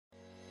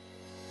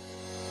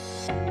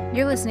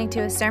You're listening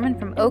to a sermon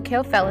from Oak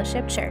Hill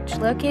Fellowship Church,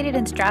 located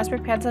in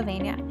Strasburg,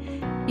 Pennsylvania.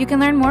 You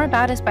can learn more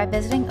about us by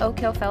visiting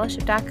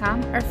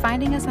oakhillfellowship.com or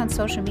finding us on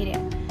social media.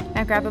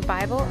 Now grab a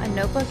Bible, a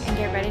notebook, and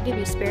get ready to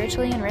be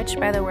spiritually enriched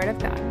by the Word of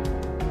God.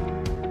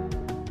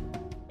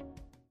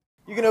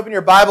 You can open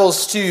your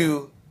Bibles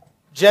to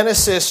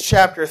Genesis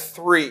chapter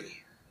 3.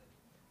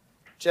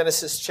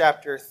 Genesis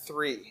chapter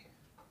 3.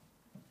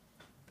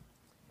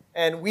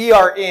 And we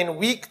are in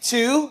week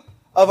 2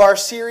 of our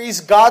series,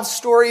 God's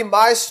Story,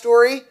 My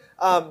Story.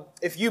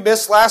 If you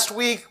missed last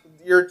week,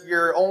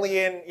 you're only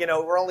in,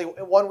 we're only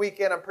one week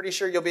in. I'm pretty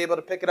sure you'll be able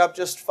to pick it up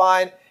just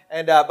fine.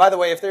 And by the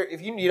way,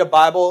 if you need a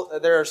Bible,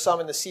 there are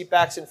some in the seat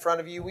backs in front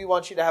of you. We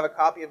want you to have a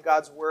copy of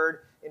God's Word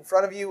in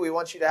front of you. We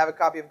want you to have a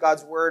copy of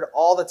God's Word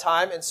all the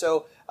time. And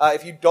so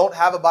if you don't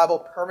have a Bible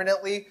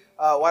permanently,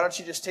 why don't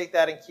you just take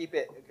that and keep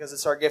it, because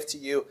it's our gift to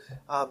you.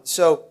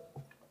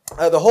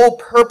 The whole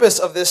purpose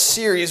of this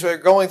series, we're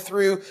going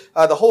through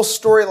the whole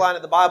storyline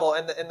of the Bible,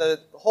 and the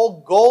whole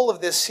goal of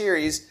this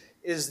series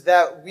is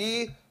that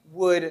we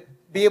would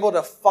be able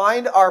to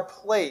find our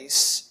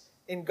place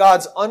in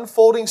God's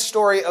unfolding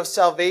story of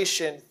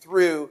salvation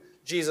through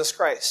Jesus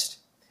Christ.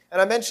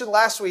 And I mentioned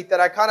last week that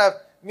I kind of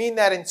mean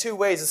that in two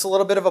ways. It's a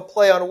little bit of a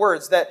play on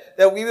words, that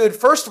we would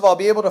first of all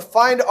be able to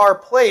find our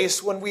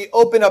place when we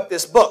open up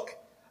this book.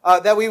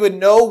 That we would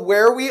know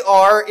where we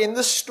are in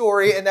the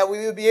story, and that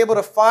we would be able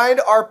to find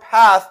our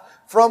path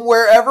from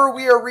wherever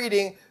we are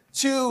reading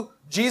to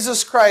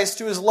Jesus Christ,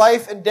 to His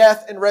life and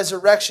death and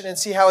resurrection, and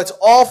see how it's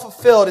all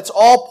fulfilled. It's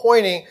all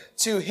pointing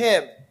to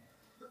Him.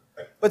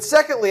 But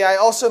secondly, I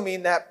also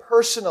mean that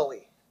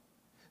personally.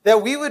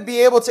 That we would be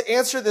able to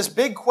answer this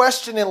big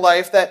question in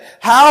life, that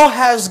how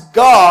has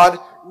God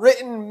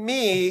written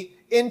me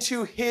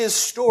into His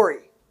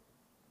story?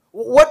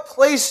 What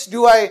place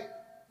do I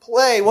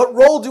play? What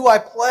role do I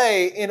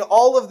play in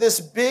all of this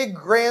big,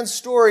 grand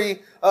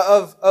story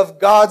of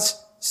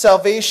God's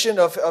salvation,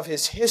 of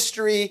His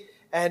history?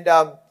 And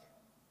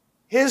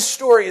His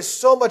story is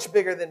so much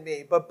bigger than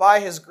me, but by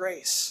His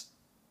grace,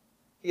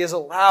 He has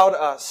allowed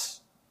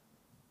us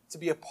to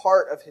be a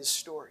part of His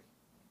story.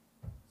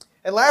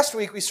 And last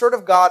week, we sort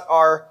of got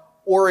our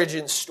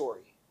origin story.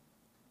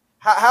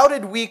 How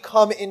did we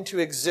come into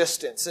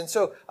existence? And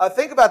so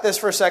think about this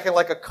for a second,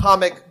 like a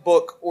comic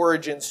book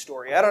origin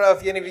story. I don't know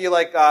if any of you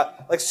like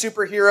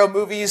superhero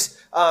movies.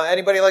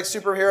 Anybody like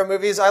superhero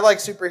movies? I like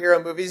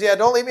superhero movies. Yeah,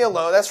 don't leave me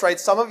alone. That's right.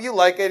 Some of you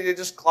like it. You're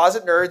just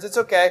closet nerds. It's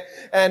okay.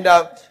 And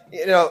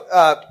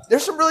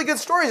there's some really good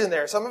stories in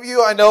there. Some of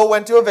you I know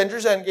went to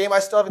Avengers Endgame. I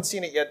still haven't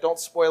seen it yet. Don't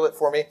spoil it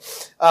for me.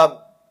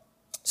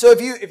 So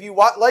if you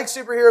like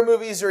superhero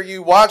movies, or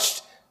you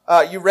watched.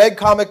 You read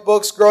comic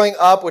books growing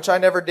up, which I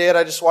never did.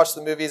 I just watched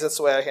the movies. That's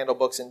the way I handle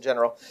books in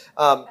general.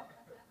 But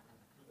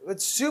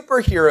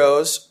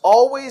superheroes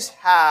always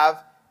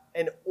have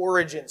an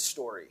origin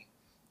story.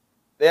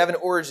 They have an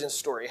origin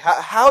story.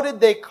 How did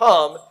they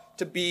come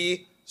to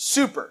be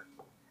super?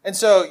 And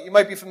so you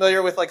might be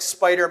familiar with, like,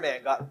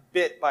 Spider-Man got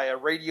bit by a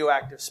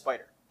radioactive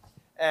spider.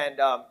 And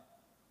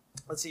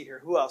let's see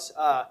here. Who else?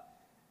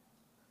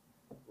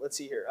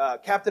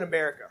 Captain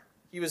America.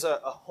 He was a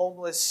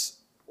homeless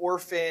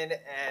orphan,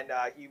 and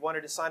he wanted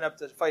to sign up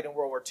to fight in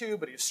World War II,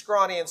 but he was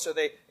scrawny, and so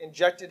they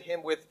injected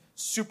him with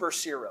super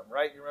serum,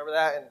 right? You remember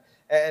that?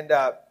 And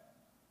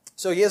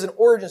so he has an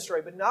origin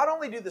story. But not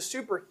only do the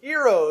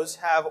superheroes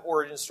have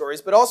origin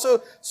stories, but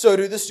also so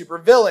do the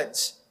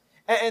supervillains.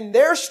 And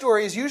their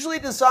story is usually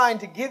designed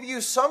to give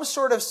you some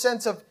sort of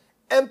sense of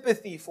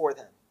empathy for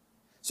them.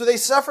 So they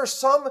suffer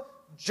some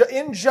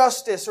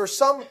injustice or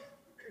some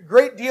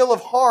great deal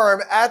of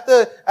harm at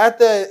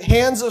the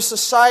hands of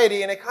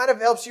society, and it kind of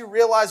helps you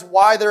realize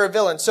why they're a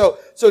villain. So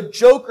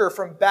Joker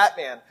from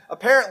Batman,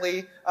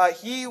 apparently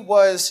he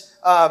was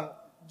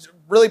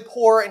really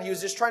poor, and he was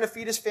just trying to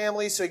feed his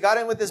family, so he got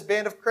in with this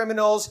band of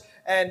criminals,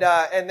 and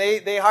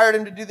they hired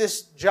him to do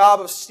this job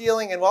of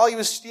stealing, and while he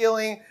was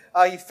stealing,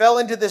 he fell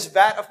into this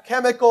vat of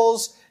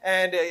chemicals,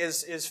 and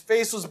his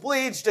face was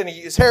bleached, and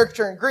his hair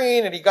turned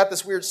green, and he got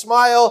this weird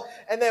smile.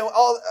 And then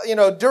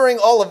during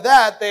all of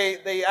that,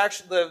 they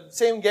actually, the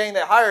same gang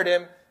that hired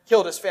him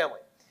killed his family.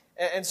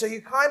 And so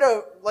you kind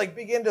of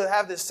begin to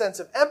have this sense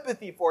of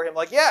empathy for him.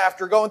 Like, yeah,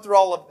 after going through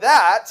all of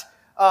that,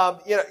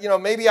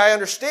 maybe I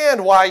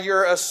understand why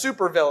you're a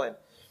supervillain.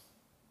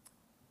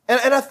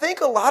 And I think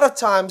a lot of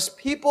times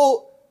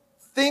people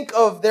think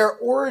of their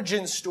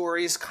origin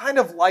stories kind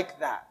of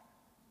like that.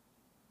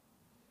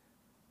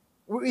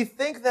 We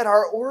think that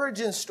our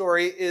origin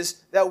story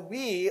is that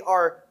we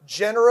are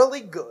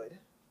generally good,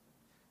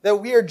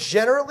 that we are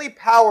generally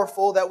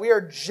powerful, that we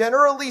are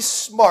generally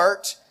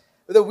smart,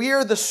 that we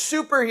are the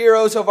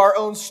superheroes of our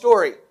own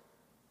story.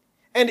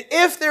 And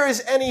if there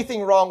is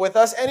anything wrong with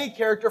us, any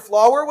character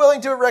flaw, we're willing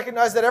to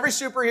recognize that every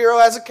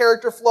superhero has a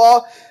character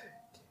flaw.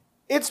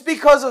 It's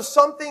because of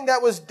something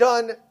that was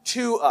done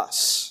to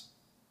us,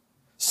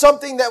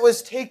 something that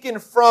was taken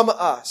from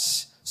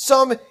us.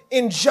 Some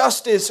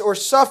injustice or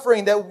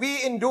suffering that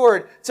we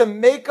endured to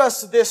make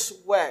us this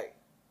way.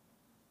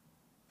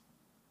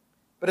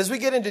 But as we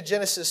get into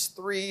Genesis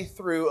 3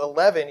 through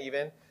 11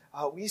 even,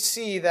 we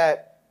see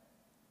that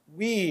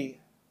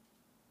we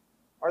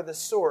are the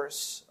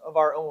source of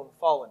our own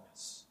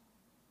fallenness.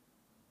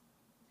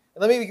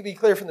 And let me be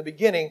clear from the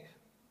beginning,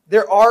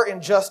 there are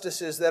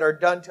injustices that are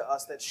done to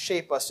us that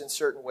shape us in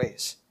certain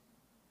ways.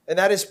 And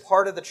that is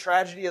part of the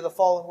tragedy of the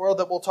fallen world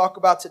that we'll talk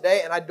about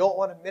today, and I don't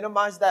want to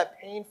minimize that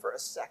pain for a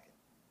second.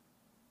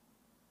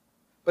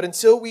 But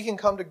until we can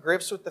come to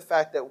grips with the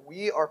fact that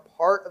we are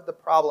part of the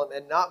problem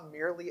and not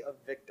merely a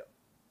victim,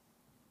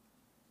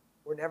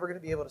 we're never going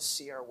to be able to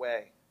see our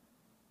way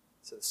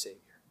to the Savior.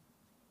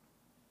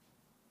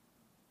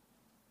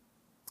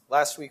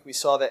 Last week we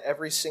saw that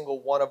every single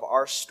one of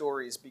our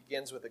stories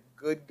begins with a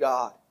good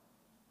God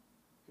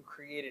who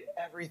created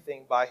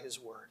everything by His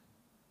Word.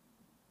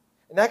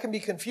 And that can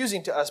be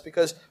confusing to us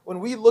because when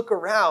we look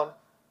around,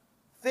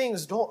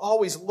 things don't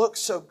always look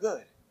so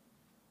good.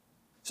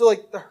 So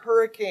like the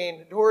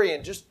Hurricane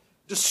Dorian just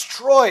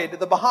destroyed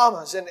the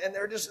Bahamas and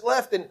they're just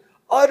left in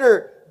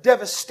utter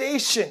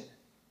devastation.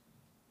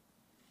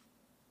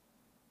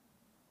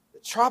 The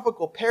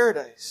tropical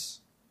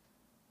paradise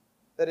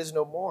that is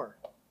no more.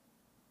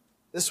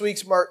 This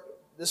week marked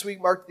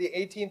the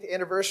 18th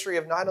anniversary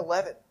of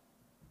 9/11.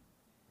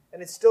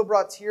 And it still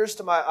brought tears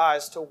to my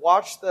eyes to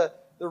watch the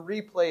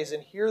replays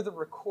and hear the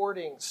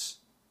recordings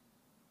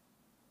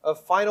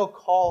of final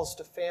calls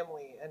to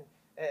family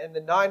and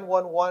the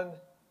 911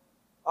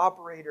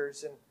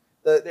 operators and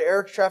the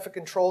air traffic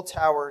control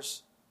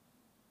towers.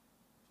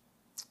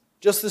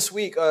 Just this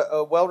week,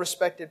 a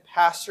well-respected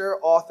pastor,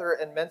 author,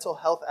 and mental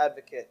health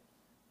advocate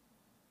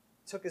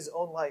took his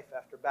own life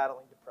after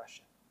battling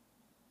depression.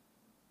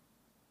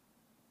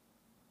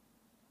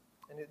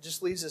 And it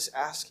just leaves us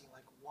asking,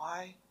 like,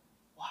 why?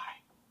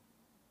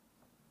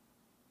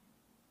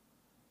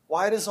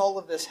 Why does all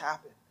of this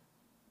happen?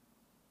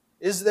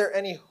 Is there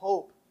any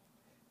hope?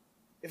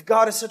 If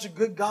God is such a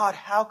good God,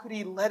 how could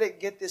He let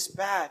it get this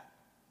bad?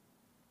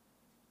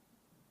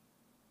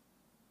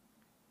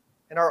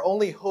 And our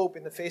only hope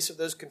in the face of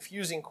those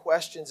confusing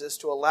questions is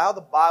to allow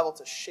the Bible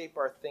to shape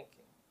our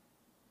thinking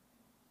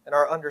and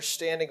our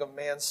understanding of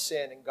man's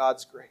sin and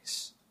God's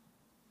grace.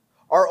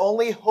 Our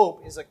only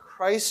hope is a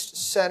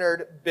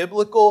Christ-centered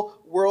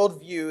biblical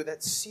worldview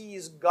that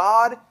sees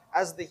God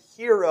as the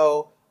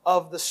hero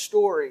of the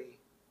story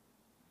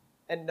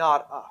and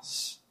not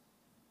us.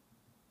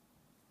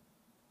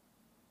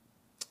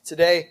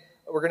 Today,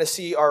 we're going to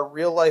see our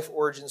real-life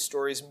origin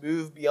stories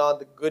move beyond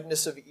the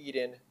goodness of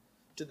Eden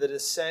to the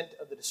descent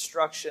of the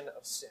destruction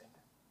of sin.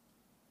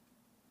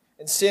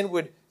 And sin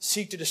would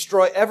seek to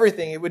destroy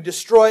everything. It would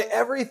destroy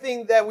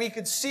everything that we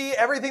could see,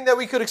 everything that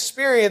we could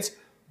experience,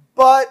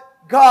 but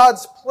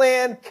God's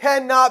plan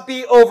cannot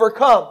be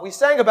overcome. We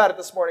sang about it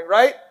this morning,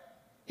 right?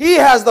 He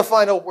has the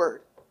final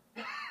word.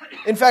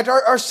 In fact,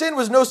 our sin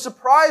was no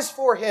surprise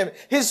for Him.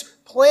 His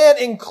plan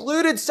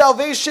included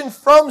salvation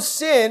from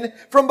sin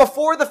from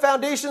before the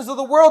foundations of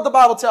the world, the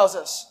Bible tells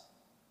us.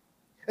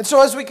 And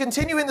so as we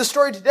continue in the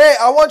story today,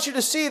 I want you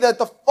to see that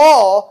the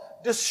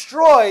fall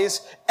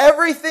destroys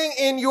everything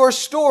in your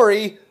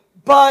story,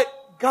 but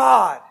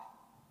God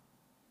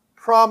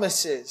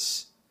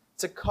promises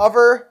to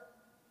cover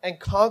and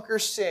conquer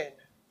sin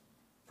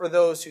for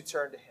those who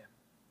turn to Him.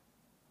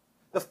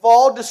 The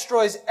fall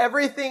destroys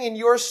everything in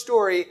your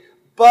story,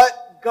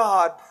 but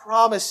God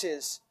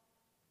promises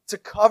to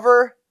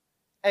cover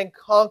and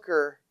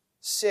conquer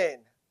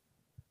sin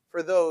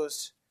for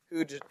those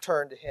who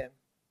turn to Him.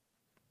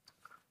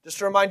 Just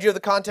to remind you of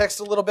the context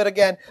a little bit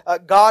again,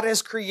 God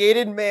has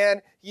created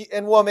man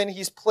and woman.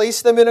 He's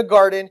placed them in a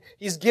garden.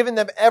 He's given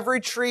them every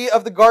tree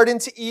of the garden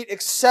to eat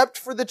except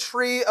for the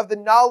tree of the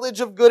knowledge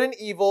of good and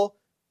evil,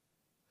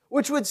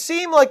 which would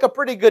seem like a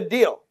pretty good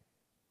deal.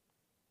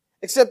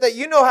 Except that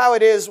you know how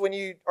it is when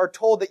you are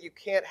told that you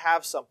can't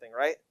have something,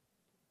 right?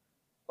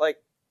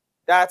 Like,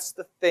 that's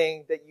the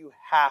thing that you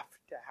have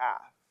to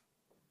have.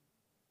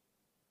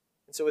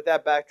 And so with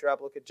that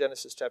backdrop, look at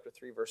Genesis chapter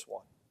 3, verse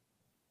 1.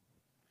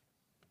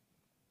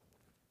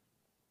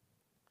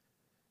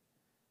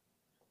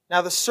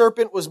 Now the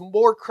serpent was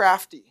more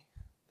crafty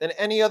than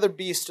any other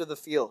beast of the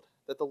field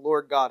that the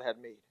Lord God had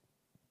made.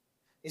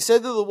 He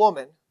said to the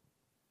woman,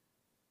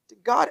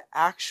 "Did God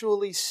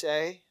actually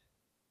say,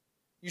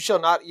 'You shall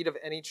not eat of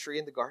any tree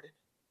in the garden'?"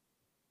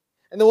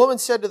 And the woman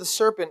said to the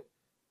serpent,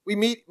 "We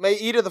may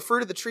eat of the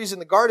fruit of the trees in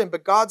the garden,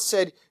 but God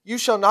said, 'You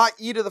shall not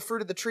eat of the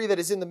fruit of the tree that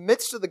is in the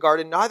midst of the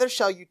garden, neither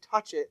shall you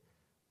touch it,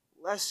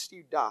 lest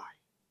you die.'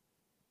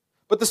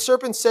 But the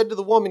serpent said to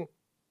the woman,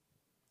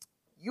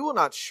 'You will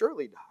not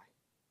surely die.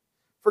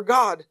 For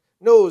God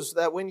knows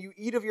that when you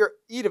eat of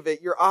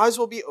it, your eyes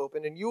will be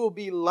opened, and you will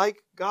be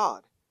like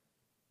God,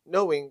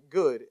 knowing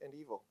good and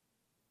evil.'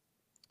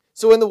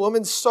 So when the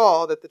woman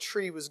saw that the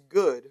tree was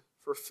good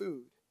for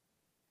food,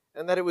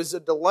 and that it was a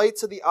delight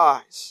to the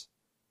eyes,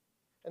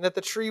 and that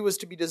the tree was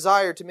to be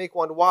desired to make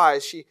one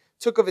wise, she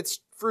took of its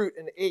fruit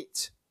and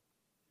ate.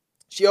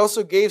 She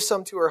also gave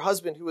some to her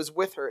husband who was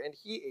with her, and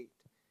he ate.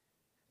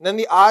 And then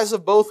the eyes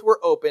of both were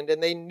opened,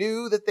 and they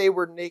knew that they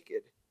were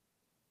naked.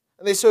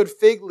 And they sewed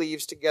fig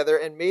leaves together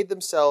and made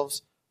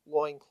themselves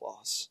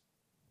loincloths.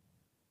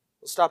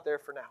 We'll stop there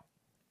for now.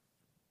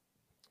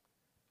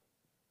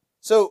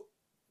 So,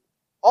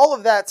 all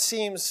of that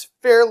seems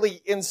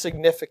fairly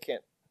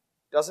insignificant,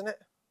 doesn't it?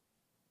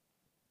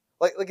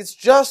 Like it's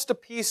just a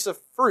piece of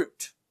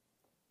fruit.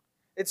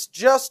 It's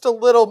just a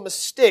little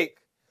mistake.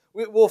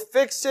 We'll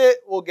fix it.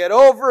 We'll get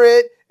over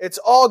it. It's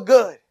all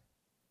good.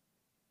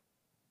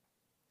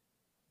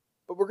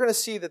 But we're going to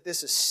see that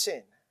this is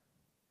sin.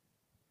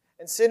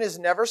 And sin is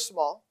never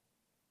small.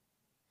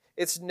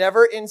 It's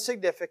never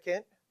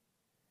insignificant.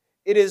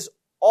 It is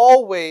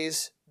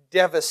always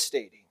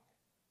devastating.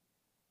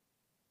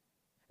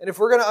 And if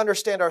we're going to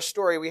understand our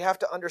story, we have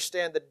to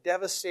understand the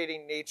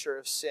devastating nature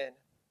of sin.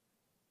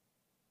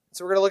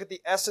 So we're going to look at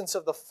the essence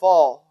of the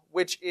fall,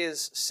 which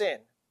is sin.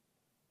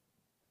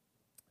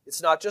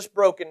 It's not just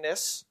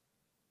brokenness.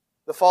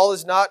 The fall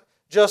is not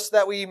just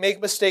that we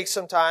make mistakes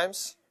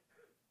sometimes.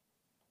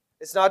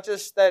 It's not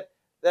just that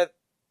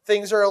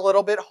things are a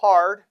little bit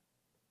hard.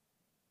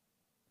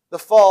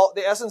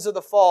 The essence of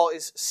the fall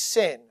is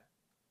sin.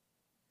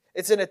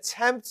 It's an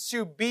attempt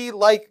to be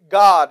like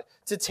God,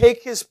 to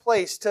take His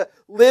place, to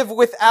live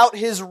without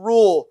His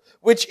rule,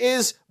 which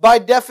is, by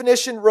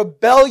definition,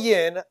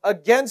 rebellion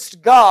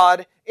against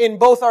God in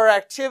both our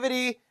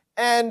activity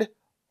and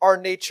our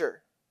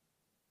nature.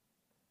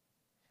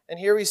 And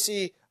here we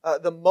see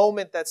the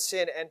moment that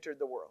sin entered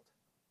the world.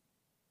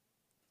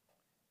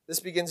 This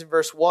begins in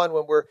verse 1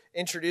 when we're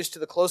introduced to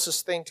the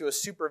closest thing to a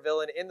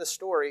supervillain in the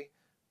story,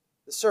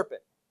 the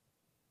serpent.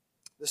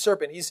 The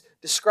serpent, he's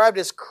described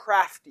as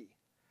crafty.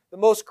 The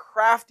most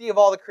crafty of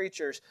all the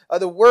creatures.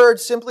 The word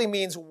simply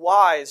means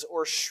wise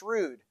or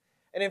shrewd.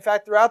 And in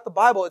fact, throughout the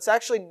Bible, it's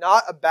actually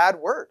not a bad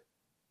word.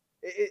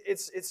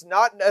 It's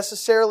not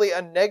necessarily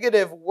a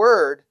negative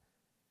word,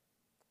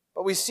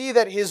 but we see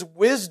that his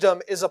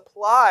wisdom is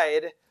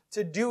applied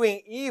to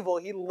doing evil.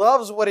 He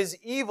loves what is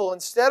evil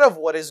instead of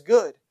what is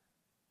good.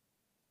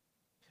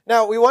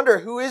 Now, we wonder,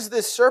 who is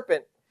this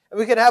serpent? And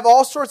we can have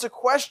all sorts of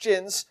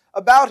questions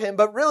about him,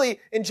 but really,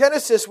 in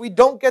Genesis, we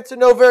don't get to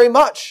know very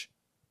much.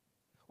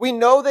 We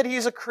know that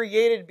he's a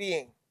created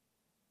being.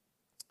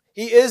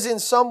 He is in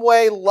some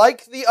way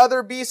like the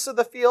other beasts of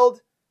the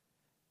field,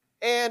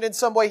 and in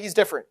some way he's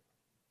different.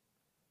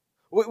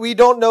 We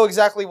don't know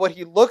exactly what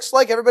he looks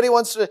like. Everybody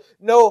wants to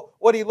know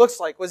what he looks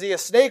like. Was he a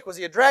snake? Was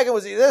he a dragon?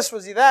 Was he this?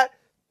 Was he that?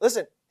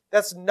 Listen,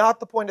 that's not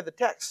the point of the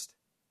text.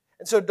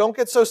 And so don't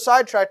get so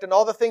sidetracked on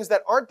all the things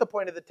that aren't the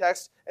point of the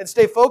text and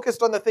stay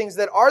focused on the things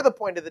that are the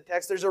point of the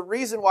text. There's a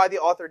reason why the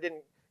author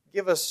didn't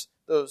give us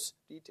those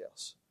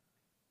details.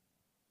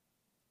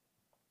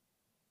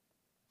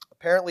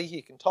 Apparently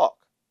he can talk.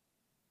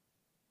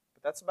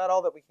 But that's about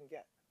all that we can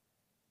get.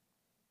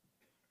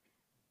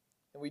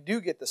 And we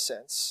do get the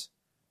sense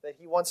that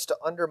he wants to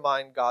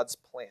undermine God's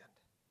plan.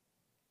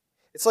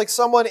 It's like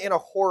someone in a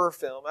horror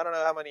film. I don't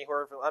know how many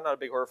horror films. I'm not a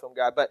big horror film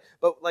guy, but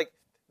like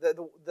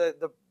the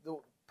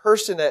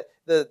person that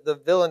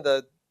the villain,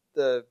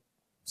 the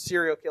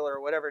serial killer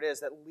or whatever it is,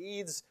 that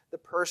leads the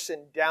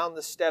person down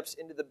the steps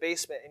into the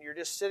basement, and you're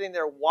just sitting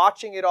there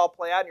watching it all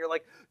play out, and you're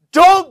like,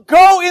 don't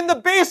go in the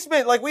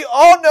basement! Like, we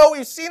all know,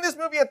 we've seen this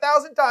movie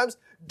 1,000 times,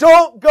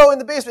 don't go in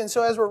the basement. And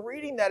so as we're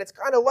reading that, it's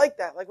kind of like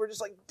that. Like, we're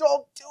just like,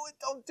 don't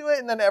do it.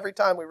 And then every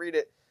time we read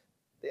it,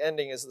 the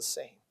ending is the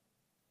same.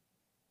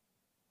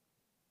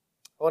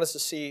 I want us to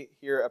see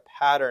here a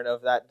pattern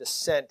of that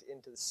descent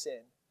into the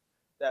sin,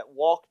 that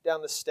walk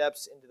down the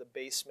steps into the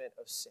basement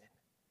of sin.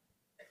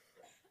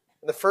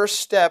 And the first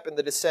step in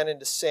the descent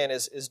into sin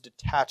is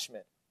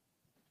detachment.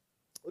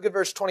 Look at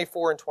verse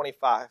 24 and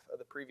 25 of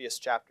the previous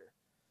chapter.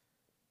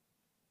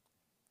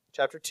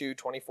 Chapter 2,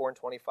 24 and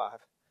 25.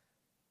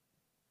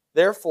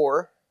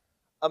 Therefore,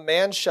 a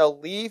man shall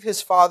leave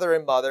his father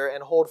and mother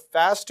and hold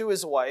fast to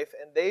his wife,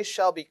 and they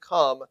shall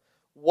become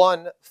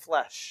one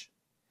flesh.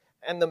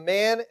 And the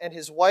man and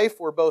his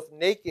wife were both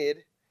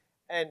naked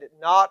and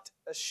not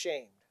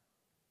ashamed.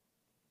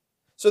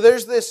 So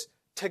there's this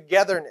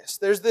togetherness.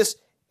 There's this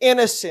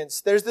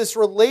innocence. There's this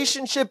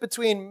relationship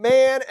between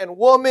man and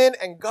woman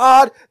and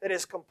God that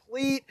is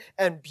complete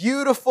and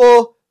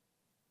beautiful.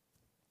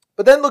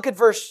 But then look at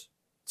verse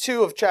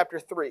 2 of chapter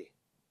 3.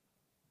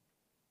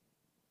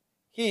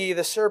 He,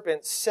 the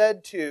serpent,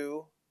 said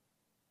to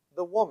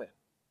the woman.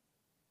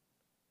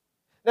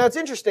 Now it's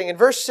interesting. In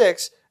verse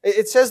 6,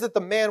 it says that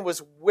the man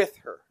was with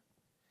her.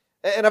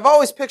 And I've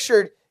always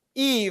pictured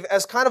Eve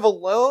as kind of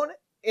alone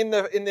in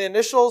the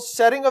initial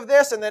setting of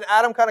this, and then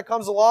Adam kind of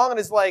comes along and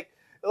is like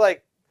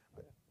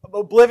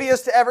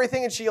oblivious to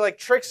everything, and she like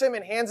tricks him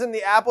and hands him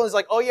the apple and is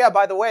like, oh yeah,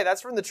 by the way,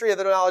 that's from the tree of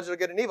the knowledge of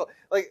good and evil.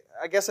 Like,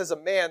 I guess as a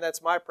man,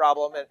 that's my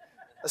problem, and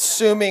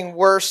assuming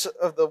worse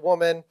of the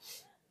woman.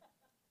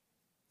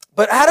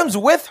 But Adam's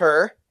with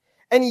her,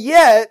 and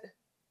yet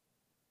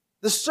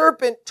the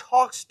serpent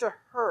talks to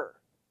her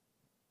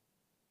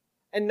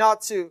and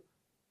not to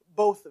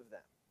both of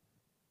them.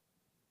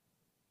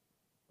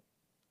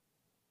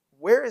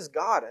 Where is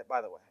God,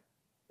 by the way,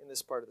 in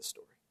this part of the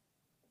story?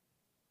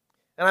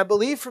 And I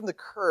believe from the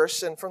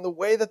curse and from the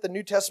way that the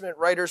New Testament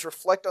writers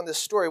reflect on this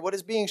story, what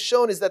is being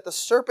shown is that the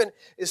serpent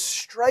is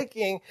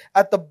striking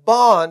at the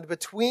bond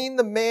between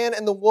the man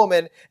and the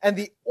woman and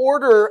the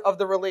order of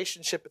the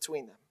relationship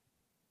between them.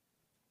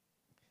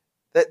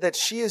 That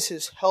she is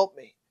his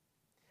helpmate.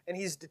 And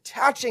he's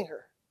detaching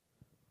her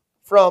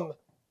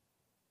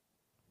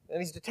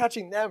he's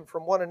detaching them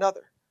from one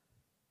another.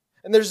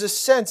 And there's a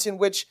sense in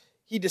which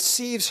he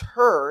deceives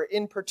her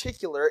in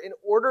particular in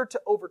order to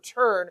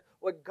overturn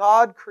what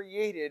God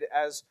created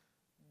as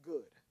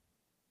good.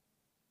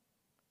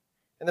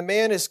 And the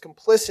man is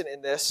complicit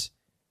in this.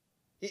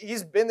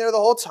 He's been there the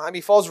whole time.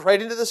 He falls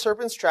right into the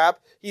serpent's trap.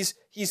 He's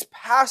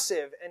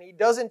passive and he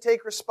doesn't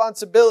take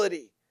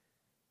responsibility.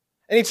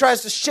 And he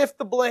tries to shift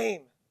the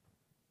blame.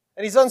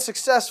 And he's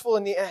unsuccessful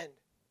in the end.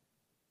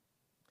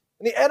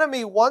 And the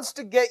enemy wants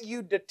to get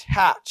you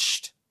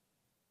detached.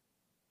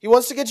 He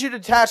wants to get you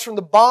detached from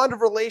the bond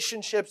of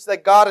relationships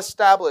that God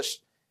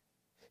established.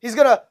 He's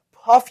going to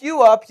puff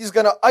you up. He's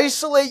going to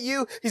isolate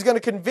you. He's going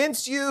to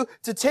convince you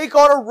to take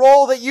on a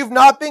role that you've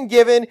not been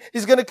given.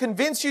 He's going to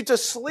convince you to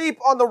sleep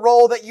on the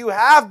role that you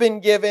have been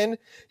given.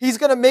 He's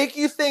going to make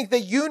you think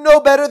that you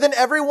know better than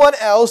everyone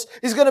else.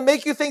 He's going to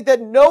make you think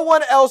that no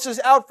one else is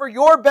out for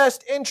your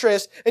best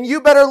interest and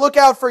you better look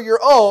out for your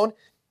own.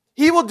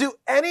 He will do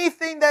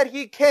anything that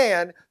he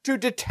can to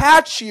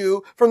detach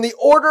you from the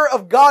order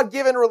of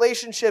God-given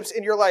relationships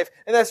in your life.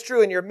 And that's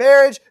true in your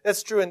marriage.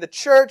 That's true in the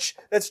church.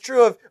 That's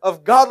true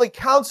of godly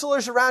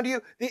counselors around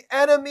you. The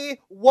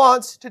enemy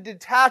wants to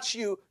detach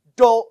you.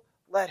 Don't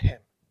let him.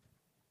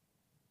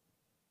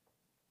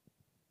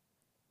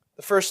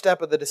 The first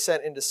step of the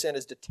descent into sin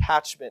is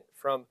detachment,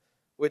 from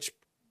which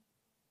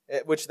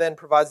then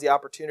provides the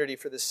opportunity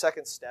for the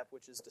second step,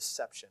 which is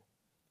deception.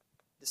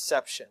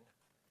 Deception.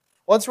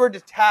 Once we're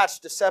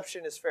detached,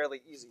 deception is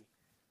fairly easy.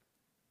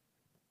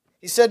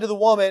 He said to the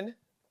woman,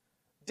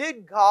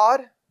 "Did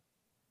God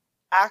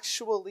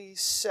actually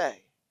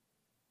say,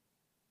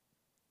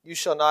 'You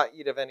shall not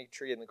eat of any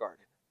tree in the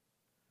garden'?"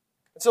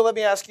 And so let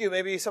me ask you,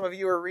 maybe some of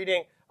you are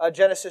reading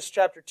Genesis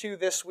chapter 2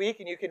 this week,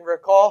 and you can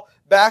recall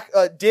back,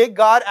 did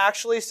God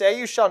actually say,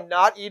 "You shall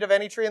not eat of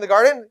any tree in the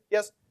garden"?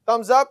 Yes,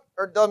 thumbs up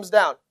or thumbs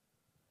down?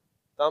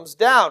 Thumbs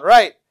down,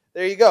 right.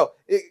 There you go.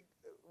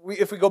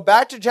 If we go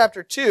back to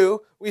chapter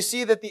 2, we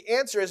see that the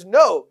answer is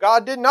no.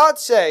 God did not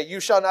say,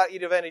 "You shall not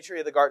eat of any tree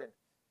of the garden."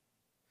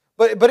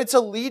 But it's a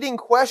leading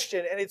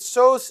question, and it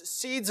sows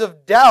seeds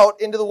of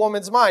doubt into the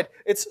woman's mind.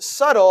 It's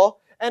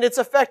subtle, and it's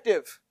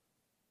effective.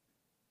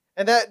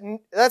 And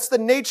that's the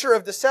nature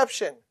of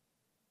deception.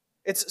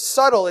 It's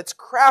subtle, it's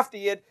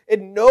crafty, it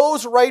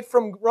knows right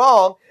from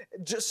wrong,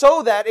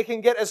 so that it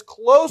can get as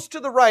close to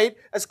the right,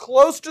 as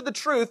close to the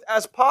truth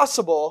as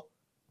possible,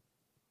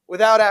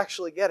 without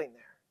actually getting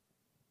there,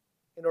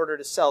 in order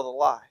to sell the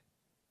lie.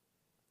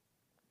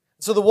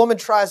 So the woman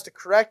tries to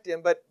correct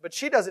him, but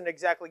she doesn't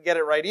exactly get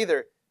it right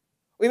either.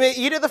 We may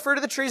eat of the fruit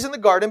of the trees in the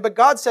garden, but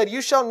God said,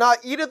 "You shall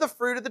not eat of the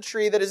fruit of the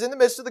tree that is in the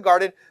midst of the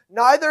garden,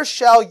 neither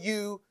shall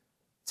you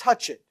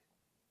touch it."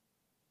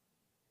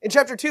 In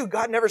chapter 2,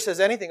 God never says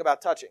anything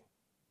about touching.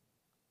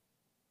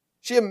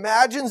 She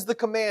imagines the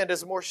command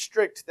as more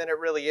strict than it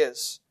really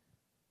is.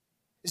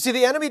 You see,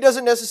 the enemy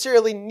doesn't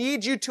necessarily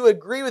need you to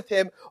agree with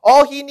him.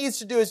 All he needs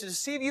to do is to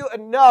deceive you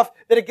enough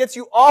that it gets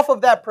you off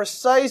of that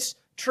precise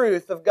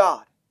truth of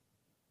God.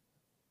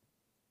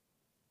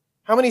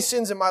 How many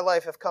sins in my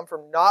life have come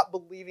from not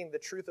believing the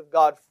truth of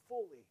God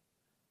fully,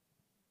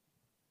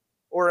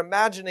 or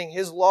imagining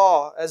his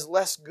law as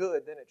less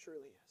good than it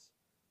truly is?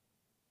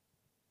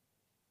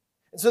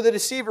 And so the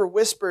deceiver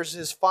whispers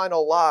his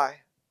final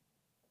lie.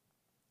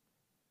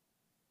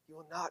 "You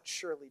will not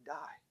surely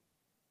die.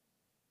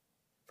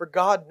 For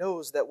God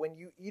knows that when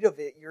you eat of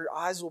it, your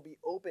eyes will be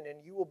open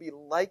and you will be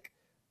like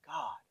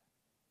God,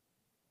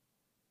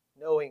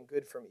 knowing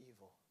good from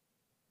evil."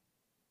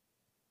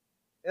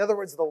 In other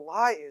words, the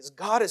lie is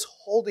God is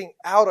holding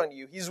out on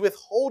you. He's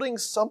withholding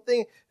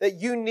something that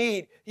you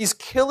need. He's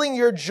killing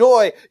your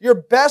joy. Your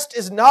best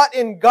is not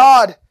in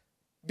God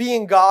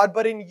being God,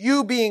 but in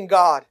you being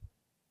God.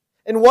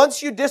 And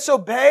once you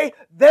disobey,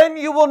 then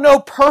you will know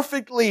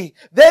perfectly.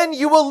 Then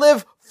you will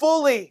live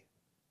fully.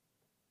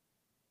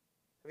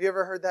 Have you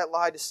ever heard that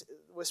lie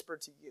whispered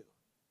to you?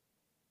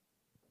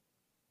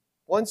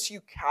 Once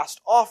you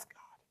cast off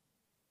God,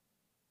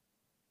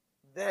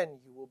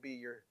 then you will be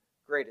your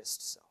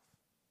greatest self.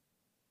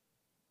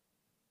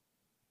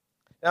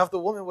 Now, if the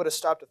woman would have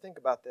stopped to think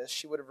about this,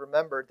 she would have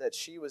remembered that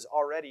she was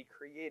already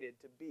created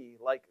to be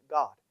like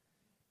God.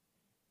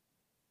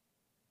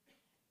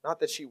 Not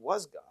that she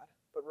was God,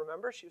 but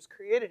remember, she was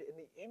created in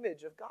the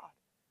image of God.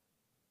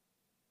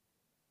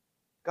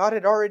 God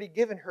had already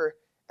given her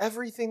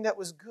everything that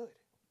was good.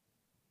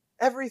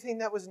 Everything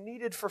that was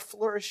needed for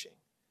flourishing.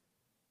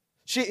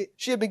 She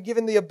had been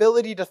given the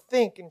ability to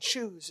think and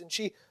choose, and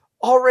she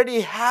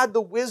already had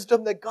the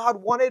wisdom that God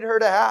wanted her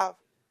to have.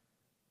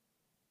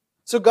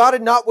 So God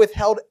had not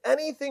withheld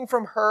anything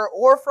from her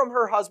or from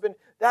her husband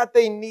that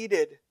they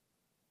needed,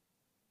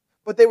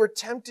 but they were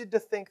tempted to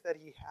think that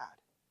he had.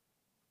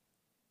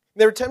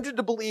 They were tempted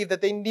to believe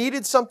that they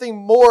needed something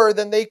more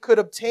than they could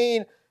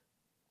obtain.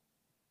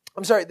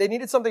 They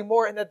needed something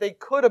more and that they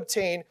could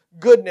obtain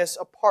goodness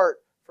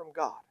apart from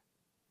God.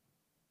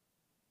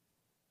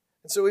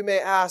 And so we may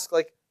ask,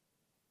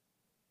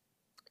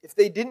 if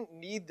they didn't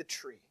need the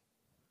tree,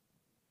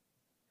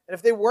 and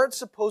if they weren't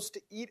supposed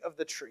to eat of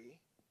the tree,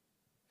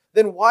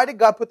 then why did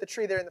God put the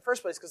tree there in the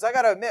first place? Because I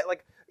got to admit,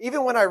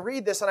 even when I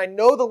read this, and I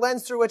know the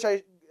lens through which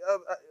I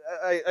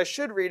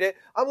should read it,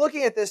 I'm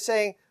looking at this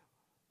saying,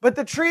 but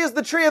the tree is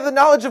the tree of the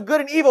knowledge of good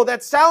and evil.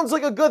 That sounds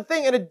like a good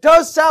thing, and it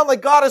does sound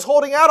like God is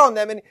holding out on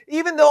them. And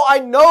even though I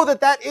know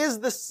that is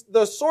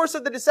the source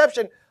of the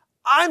deception,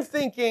 I'm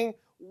thinking,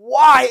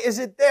 why is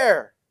it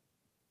there?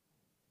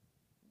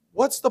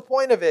 What's the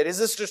point of it? Is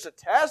this just a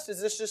test? Is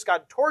this just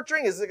God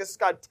torturing? Is this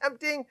God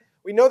tempting?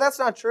 We know that's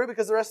not true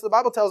because the rest of the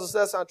Bible tells us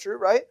that's not true,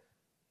 right?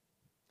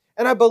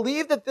 And I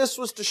believe that this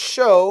was to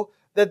show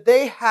that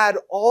they had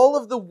all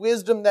of the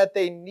wisdom that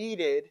they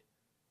needed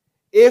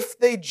if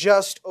they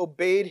just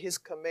obeyed His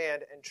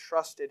command and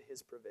trusted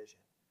His provision.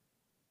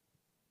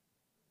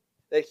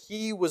 That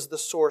He was the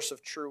source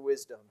of true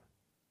wisdom,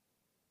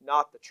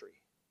 not the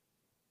tree.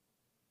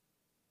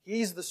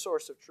 He's the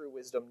source of true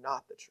wisdom,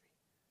 not the tree.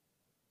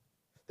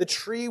 The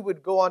tree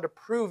would go on to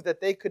prove that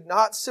they could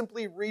not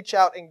simply reach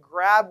out and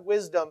grab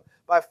wisdom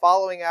by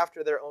following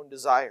after their own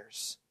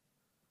desires.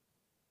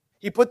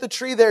 He put the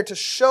tree there to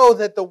show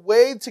that the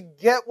way to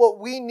get what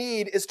we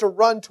need is to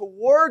run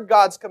toward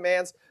God's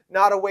commands,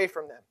 not away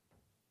from them.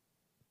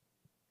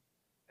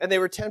 And they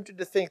were tempted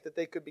to think that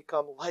they could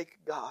become like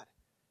God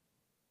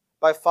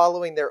by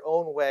following their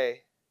own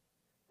way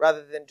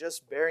rather than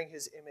just bearing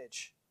His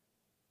image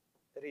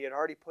that He had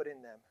already put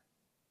in them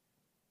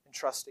and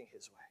trusting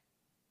His way.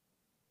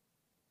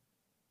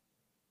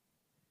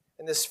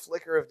 And this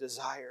flicker of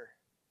desire,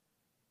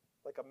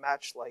 like a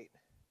matchlight,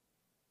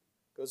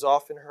 goes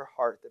off in her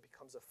heart that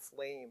becomes a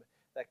flame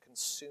that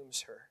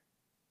consumes her.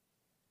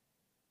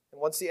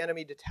 And once the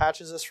enemy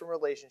detaches us from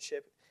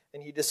relationship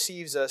and he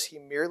deceives us, he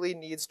merely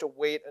needs to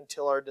wait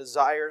until our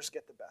desires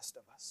get the best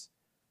of us.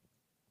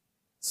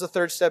 It's the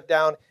third step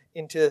down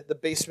into the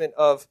basement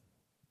of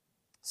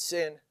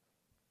sin: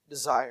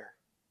 desire.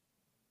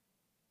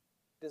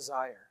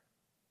 Desire.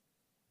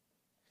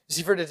 You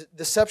see, for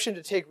deception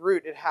to take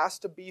root, it has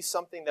to be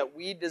something that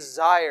we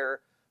desire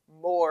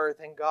more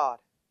than God.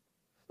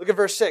 Look at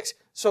verse 6.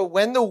 So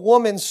when the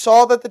woman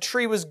saw that the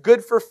tree was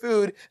good for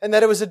food, and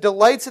that it was a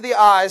delight to the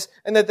eyes,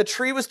 and that the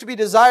tree was to be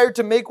desired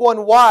to make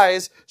one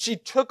wise, she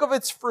took of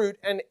its fruit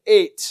and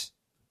ate.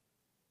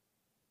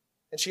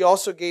 And she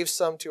also gave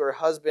some to her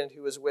husband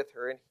who was with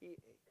her, and he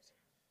ate.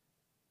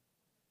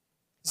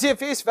 See, at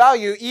face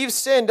value, Eve's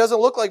sin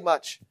doesn't look like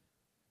much.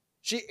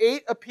 She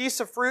ate a piece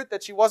of fruit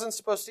that she wasn't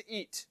supposed to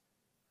eat.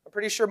 I'm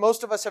pretty sure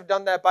most of us have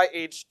done that by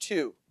age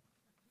 2.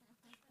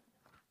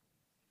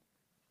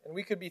 And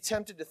we could be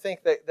tempted to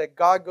think that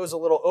God goes a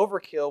little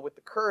overkill with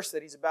the curse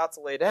that He's about to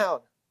lay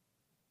down.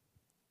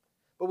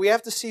 But we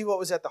have to see what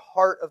was at the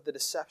heart of the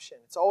deception.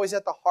 It's always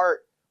at the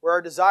heart where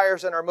our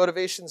desires and our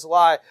motivations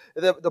lie.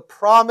 The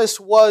promise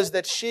was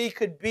that she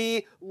could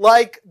be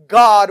like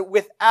God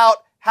without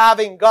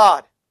having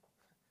God.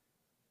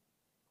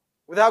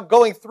 Without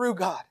going through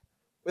God.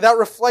 Without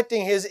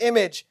reflecting His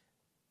image.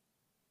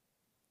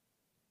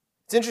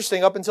 It's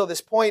interesting, up until this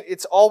point,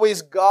 it's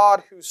always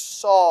God who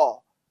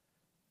saw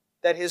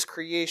that His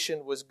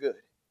creation was good.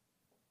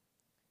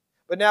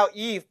 But now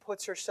Eve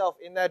puts herself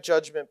in that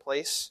judgment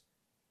place,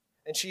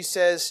 and she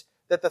says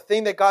that the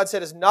thing that God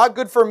said is not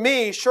good for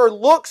me sure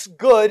looks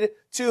good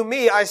to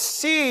me. I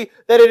see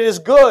that it is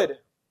good.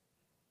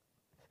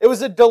 It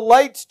was a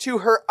delight to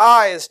her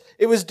eyes.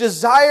 It was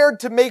desired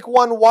to make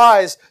one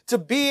wise, to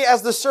be,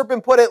 as the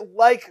serpent put it,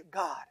 like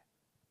God.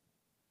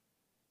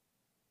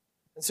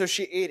 And so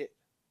she ate it.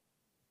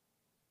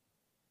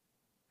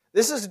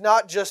 This is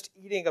not just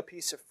eating a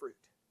piece of fruit.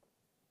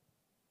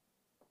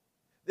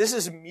 This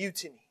is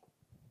mutiny.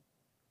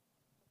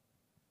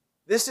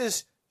 This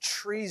is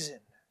treason.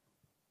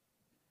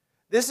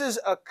 This is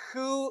a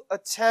coup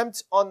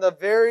attempt on the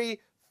very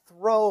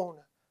throne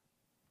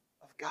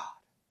of God.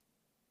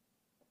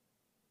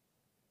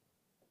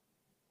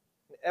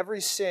 And every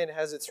sin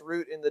has its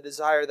root in the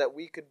desire that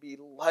we could be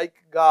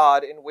like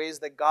God in ways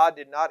that God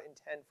did not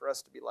intend for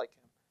us to be like Him.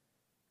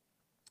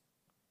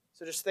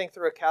 So just think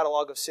through a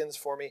catalog of sins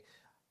for me.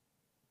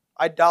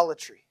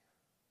 Idolatry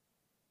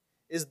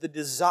is the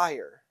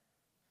desire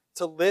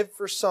to live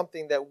for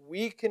something that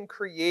we can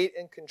create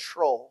and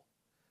control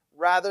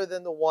rather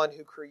than the one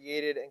who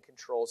created and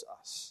controls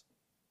us.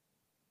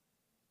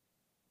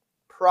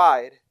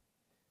 Pride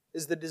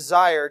is the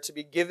desire to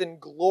be given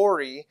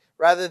glory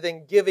rather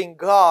than giving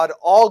God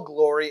all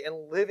glory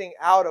and living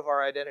out of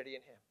our identity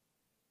in Him.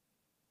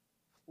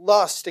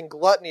 Lust and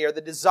gluttony are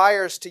the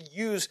desires to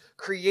use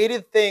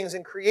created things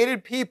and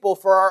created people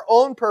for our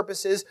own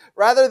purposes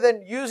rather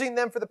than using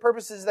them for the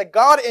purposes that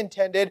God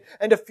intended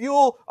and to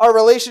fuel our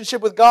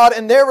relationship with God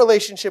and their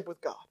relationship with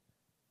God.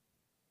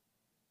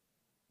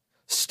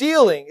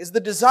 Stealing is the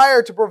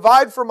desire to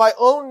provide for my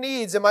own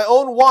needs and my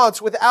own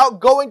wants without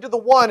going to the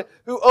one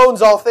who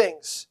owns all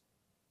things.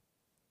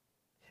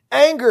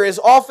 Anger is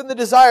often the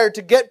desire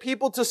to get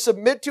people to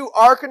submit to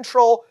our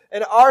control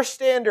and our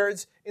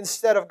standards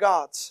instead of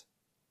God's.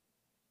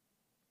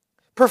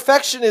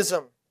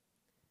 Perfectionism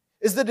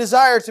is the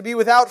desire to be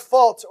without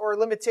fault or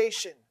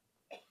limitation,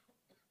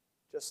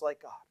 just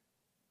like God.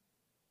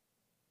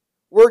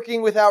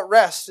 Working without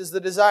rest is the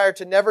desire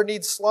to never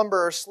need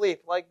slumber or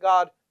sleep, like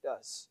God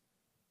does.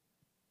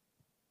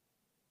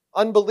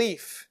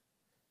 Unbelief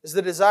is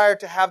the desire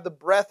to have the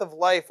breath of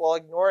life while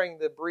ignoring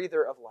the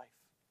breather of life.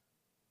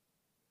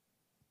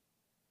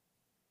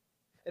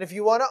 And if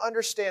you want to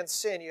understand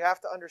sin, you have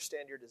to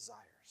understand your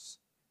desires.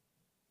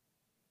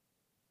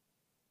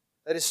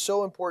 That is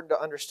so important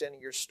to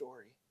understanding your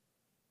story.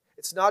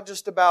 It's not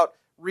just about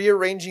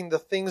rearranging the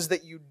things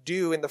that you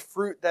do and the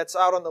fruit that's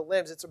out on the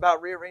limbs. It's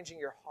about rearranging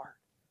your heart.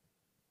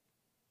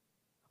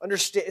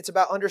 It's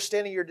about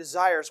understanding your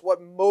desires, what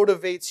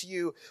motivates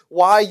you,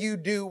 why you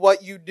do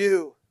what you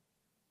do.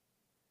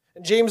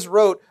 And James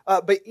wrote,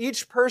 but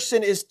each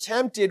person is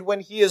tempted when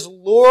he is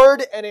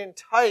lured and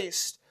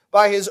enticed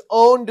by his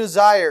own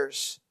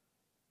desires.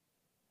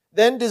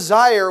 Then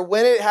desire,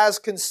 when it has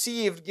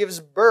conceived, gives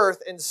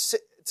birth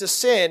to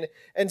sin,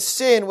 and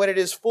sin, when it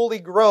is fully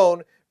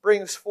grown,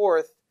 brings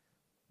forth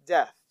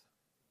death.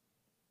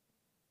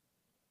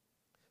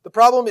 The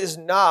problem is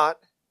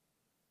not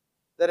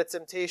that a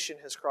temptation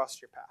has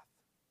crossed your path.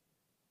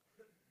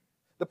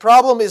 The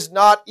problem is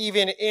not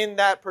even in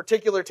that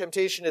particular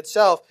temptation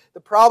itself. The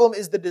problem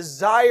is the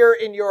desire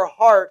in your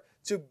heart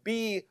to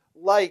be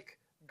like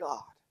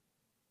God.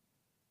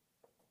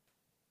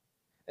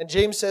 And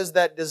James says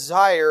that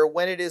desire,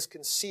 when it is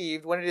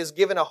conceived, when it is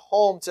given a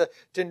home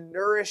to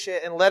nourish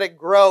it and let it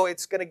grow,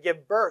 it's going to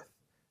give birth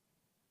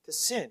to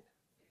sin.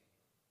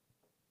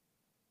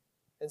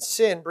 And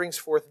sin brings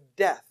forth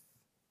death.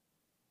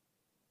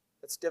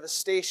 That's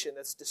devastation.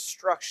 That's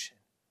destruction.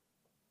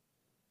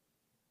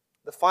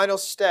 The final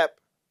step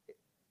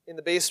in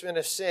the basement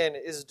of sin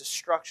is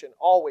destruction.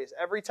 Always.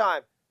 Every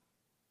time.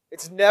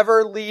 It's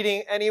never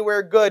leading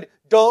anywhere good.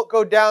 Don't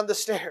go down the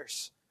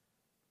stairs.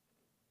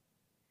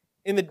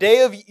 In the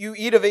day you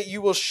eat of it, you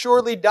will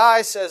surely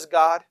die, says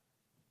God.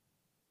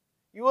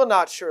 You will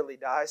not surely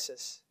die,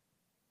 says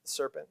the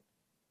serpent.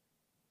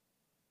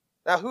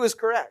 Now, who is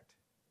correct?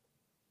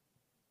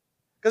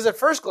 Because at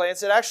first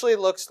glance, it actually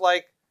looks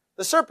like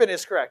the serpent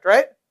is correct,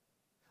 right?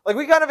 Like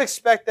we kind of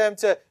expect them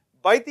to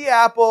bite the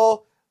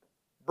apple,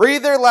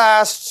 breathe their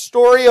last,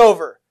 story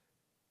over.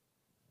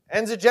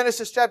 Ends at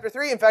Genesis chapter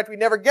 3. In fact, we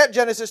never get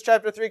Genesis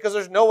chapter 3 because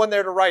there's no one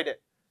there to write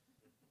it.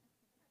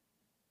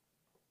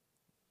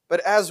 But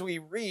as we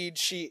read,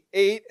 she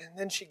ate, and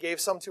then she gave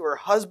some to her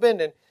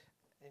husband, and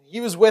he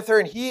was with her,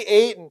 and he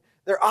ate, and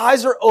their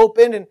eyes are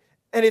open,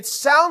 and it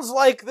sounds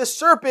like the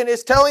serpent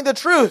is telling the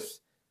truth.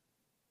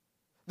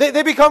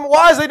 They become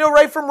wise. They know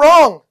right from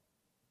wrong.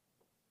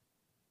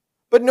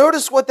 But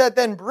notice what that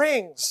then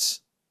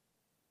brings.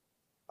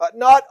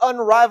 Not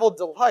unrivaled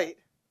delight.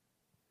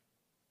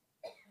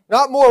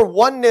 Not more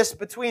oneness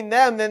between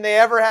them than they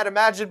ever had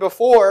imagined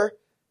before.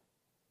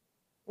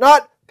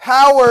 Not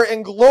power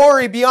and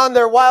glory beyond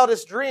their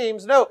wildest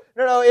dreams. No,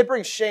 it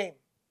brings shame.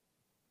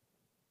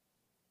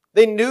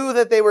 They knew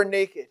that they were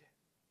naked.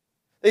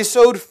 They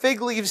sewed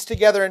fig leaves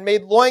together and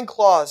made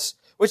loincloths,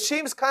 which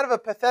seems kind of a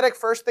pathetic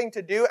first thing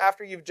to do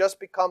after you've just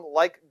become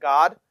like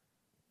God.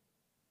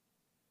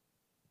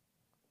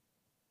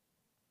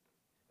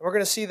 And we're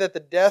going to see that the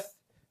death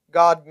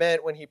God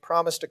meant when He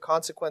promised a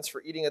consequence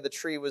for eating of the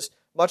tree was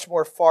much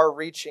more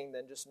far-reaching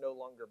than just no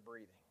longer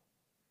breathing.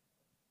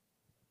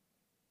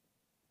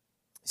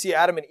 See,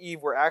 Adam and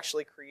Eve were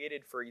actually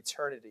created for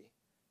eternity,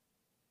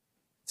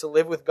 to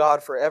live with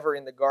God forever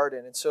in the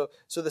garden. And so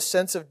the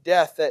sense of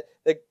death that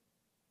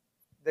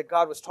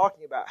God was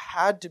talking about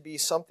had to be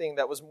something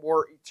that was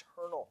more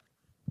eternal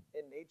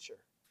in nature,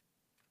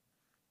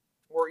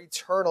 more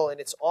eternal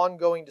in its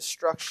ongoing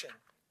destruction.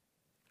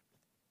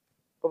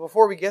 But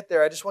before we get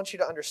there, I just want you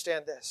to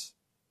understand this.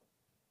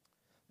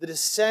 The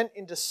descent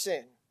into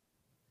sin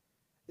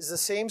is the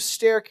same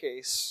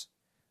staircase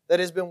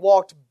that has been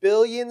walked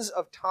billions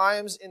of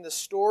times in the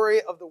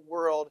story of the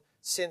world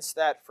since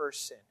that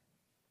first sin.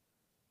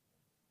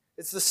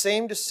 It's the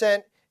same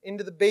descent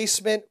into the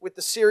basement with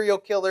the serial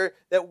killer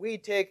that we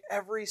take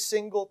every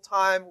single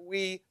time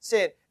we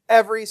sin.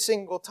 Every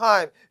single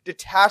time.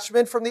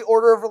 Detachment from the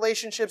order of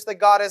relationships that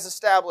God has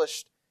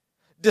established.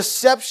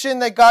 Deception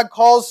that God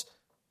calls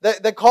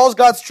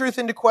God's truth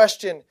into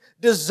question.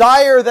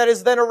 Desire that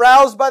is then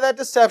aroused by that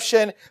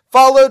deception,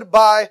 followed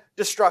by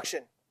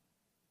destruction.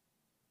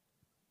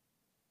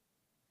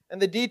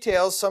 And the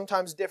details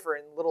sometimes differ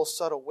in little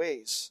subtle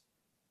ways.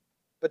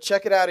 But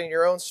check it out in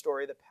your own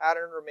story. The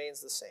pattern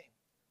remains the same.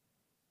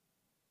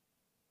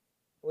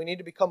 We need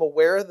to become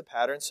aware of the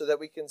pattern so that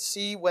we can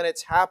see when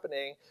it's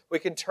happening. We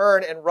can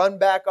turn and run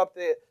back up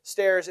the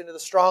stairs into the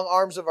strong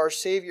arms of our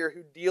Savior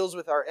who deals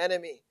with our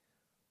enemy.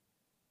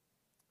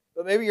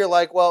 But maybe you're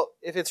like, well,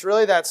 if it's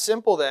really that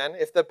simple then,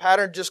 if the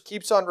pattern just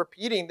keeps on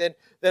repeating,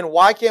 then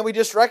why can't we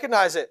just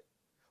recognize it?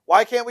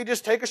 Why can't we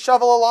just take a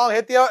shovel along,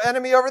 hit the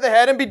enemy over the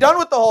head, and be done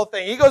with the whole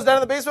thing? He goes down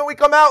to the basement, we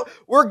come out,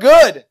 we're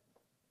good.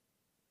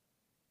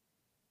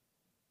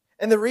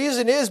 And the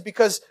reason is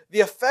because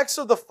the effects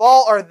of the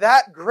fall are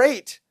that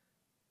great.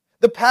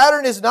 The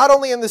pattern is not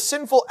only in the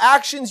sinful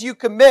actions you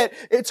commit,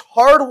 it's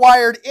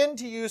hardwired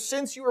into you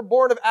since you were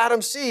born of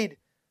Adam's seed.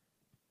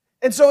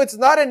 And so it's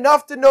not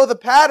enough to know the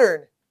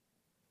pattern.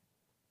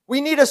 We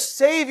need a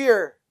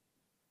Savior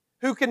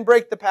who can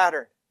break the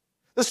pattern.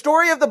 The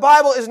story of the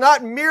Bible is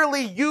not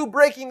merely you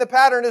breaking the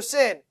pattern of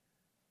sin.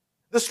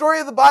 The story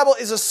of the Bible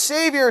is a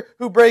Savior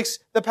who breaks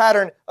the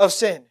pattern of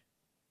sin.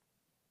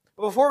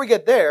 But before we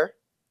get there,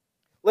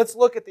 let's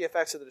look at the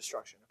effects of the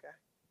destruction, okay?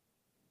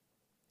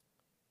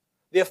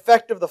 The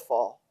effect of the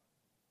fall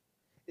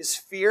is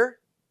fear,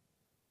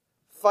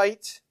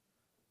 fight,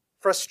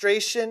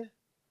 frustration,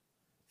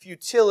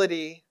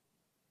 futility,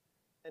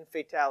 and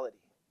fatality.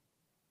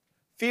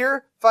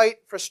 Fear, fight,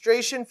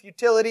 frustration,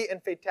 futility,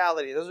 and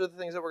fatality. Those are the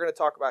things that we're going to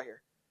talk about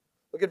here.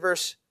 Look at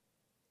verse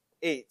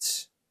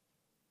 8.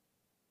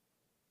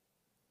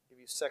 I'll give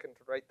you a second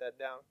to write that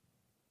down.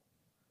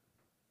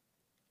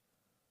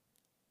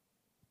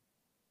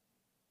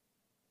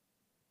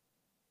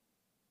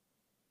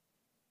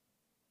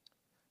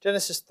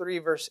 Genesis 3,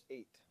 verse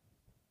 8.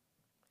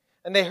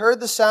 And they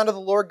heard the sound of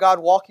the Lord God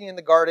walking in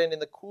the garden in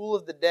the cool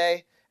of the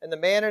day, and the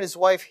man and his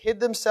wife hid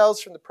themselves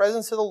from the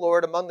presence of the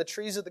Lord among the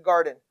trees of the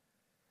garden.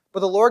 But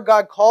the Lord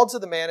God called to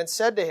the man and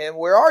said to him,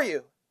 "Where are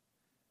you?"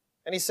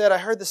 And he said, "I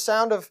heard the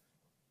sound of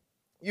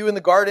you in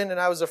the garden, and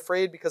I was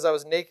afraid because I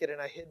was naked,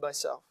 and I hid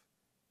myself."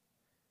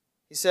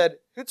 He said,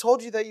 "Who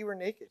told you that you were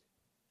naked?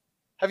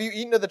 Have you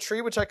eaten of the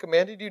tree which I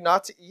commanded you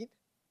not to eat?"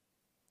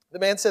 The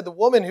man said, "The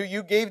woman who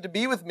you gave to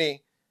be with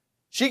me,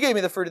 she gave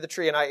me the fruit of the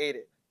tree, and I ate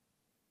it."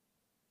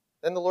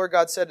 Then the Lord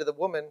God said to the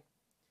woman,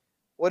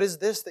 "What is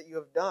this that you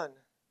have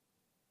done?"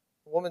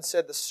 The woman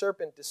said, "The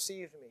serpent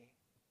deceived me,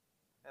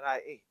 and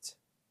I ate."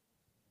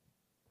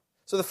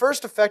 So the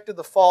first effect of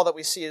the fall that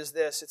we see is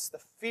this. It's the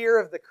fear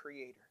of the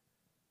Creator.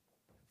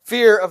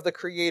 Fear of the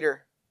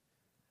Creator.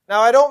 Now,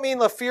 I don't mean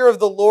the fear of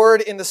the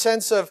Lord in the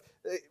sense of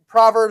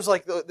Proverbs,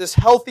 like this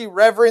healthy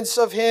reverence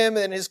of Him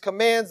and His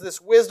commands, this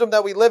wisdom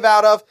that we live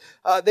out of.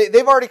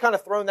 They've already kind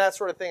of thrown that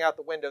sort of thing out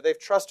the window. They've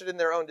trusted in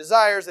their own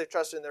desires. They've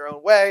trusted in their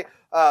own way.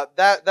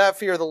 That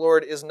fear of the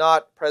Lord is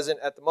not present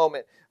at the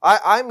moment.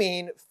 I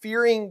mean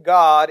fearing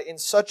God in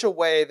such a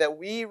way that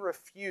we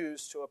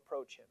refuse to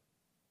approach Him.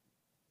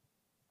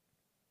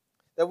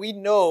 That we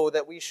know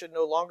that we should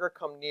no longer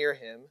come near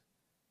Him.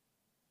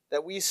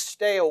 That we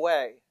stay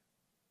away.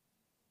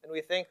 And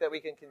we think that we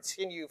can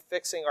continue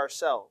fixing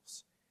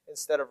ourselves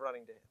instead of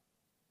running to Him.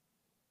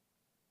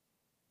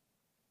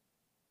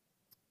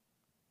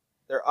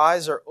 Their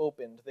eyes are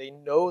opened. They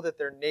know that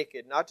they're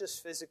naked, not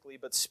just physically,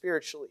 but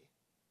spiritually.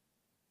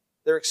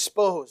 They're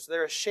exposed.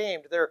 They're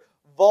ashamed. They're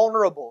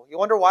vulnerable. You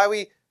wonder why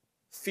we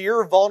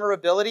fear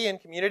vulnerability in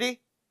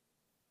community?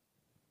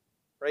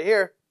 Right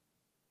here.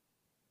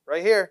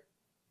 Right here.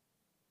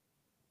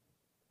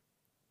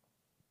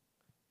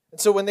 And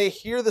so when they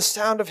hear the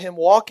sound of Him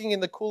walking in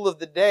the cool of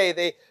the day,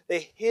 they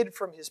hid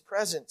from His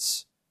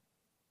presence.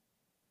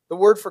 The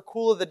word for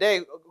cool of the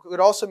day would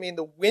also mean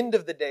the wind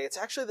of the day. It's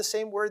actually the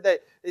same word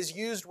that is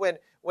used when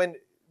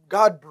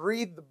God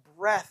breathed the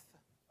breath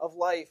of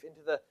life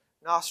into the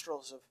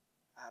nostrils of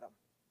Adam.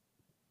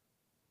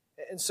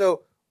 And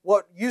so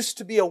what used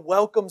to be a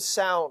welcome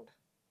sound,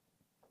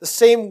 the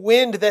same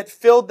wind that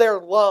filled their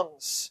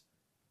lungs,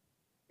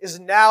 is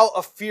now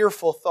a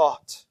fearful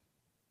thought.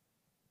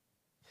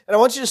 And I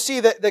want you to see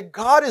that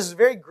God is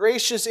very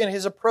gracious in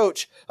His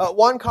approach.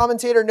 One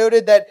commentator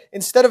noted that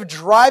instead of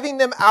driving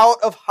them out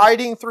of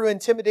hiding through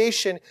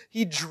intimidation,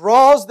 He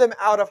draws them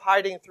out of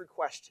hiding through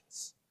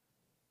questions.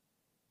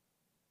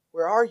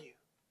 "Where are you?"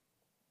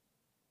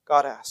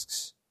 God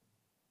asks.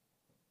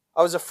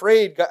 "I was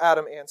afraid,"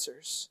 Adam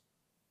answers.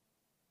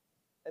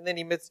 And then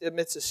he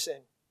admits his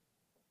sin.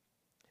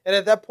 And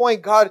at that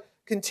point, God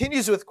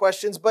continues with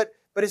questions, but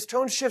his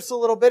tone shifts a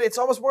little bit. It's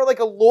almost more like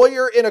a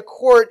lawyer in a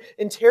court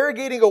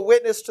interrogating a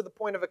witness to the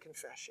point of a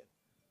confession.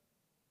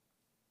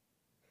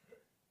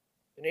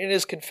 And in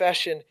his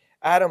confession,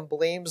 Adam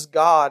blames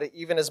God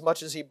even as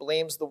much as he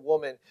blames the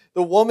woman.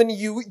 "The woman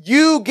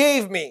you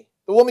gave me,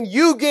 the woman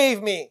you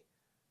gave me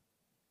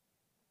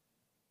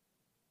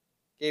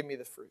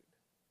the fruit."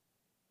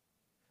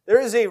 There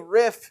is a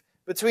rift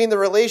between the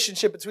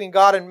relationship between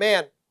God and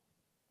man.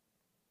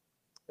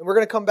 And we're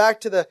going to come back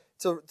to the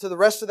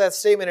rest of that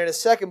statement in a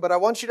second, but I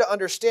want you to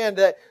understand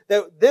that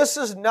this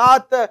is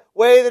not the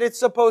way that it's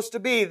supposed to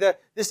be.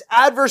 This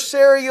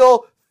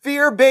adversarial,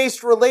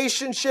 fear-based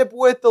relationship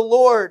with the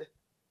Lord.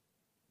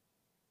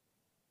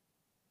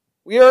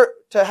 We are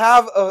to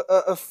have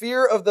a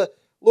fear of the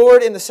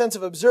Lord in the sense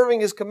of observing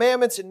His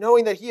commandments and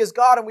knowing that He is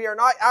God, and we are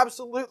not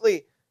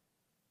absolutely.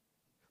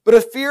 But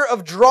a fear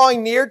of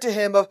drawing near to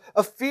Him,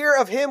 a fear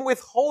of Him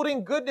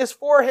withholding goodness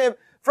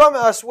from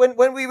us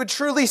when we would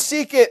truly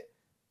seek it.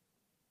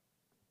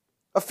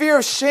 A fear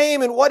of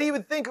shame and what he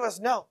would think of us.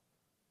 No.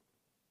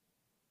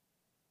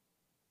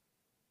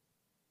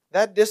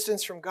 That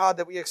distance from God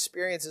that we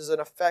experience is an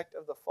effect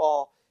of the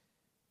fall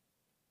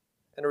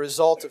and a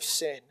result of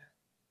sin.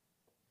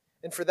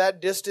 And for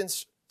that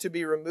distance to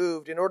be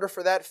removed, in order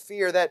for that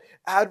fear, that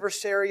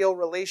adversarial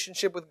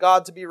relationship with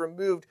God to be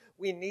removed,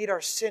 we need our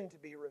sin to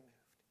be removed.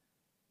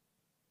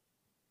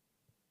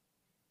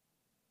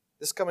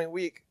 This coming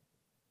week,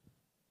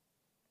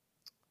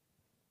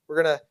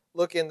 we're going to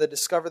look in the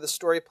Discover the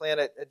Story plan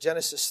at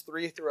Genesis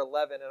 3 through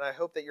 11, and I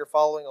hope that you're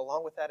following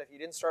along with that. If you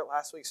didn't start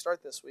last week,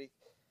 start this week.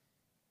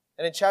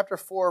 And in chapter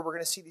 4, we're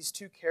going to see these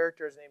two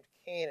characters named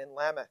Cain and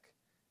Lamech.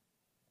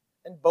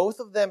 And both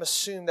of them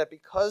assume that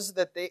because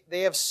that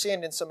they have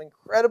sinned in some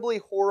incredibly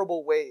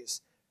horrible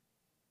ways,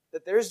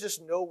 that there's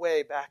just no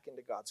way back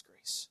into God's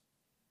grace.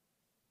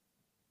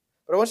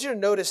 But I want you to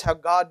notice how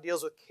God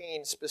deals with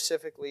Cain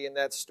specifically in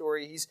that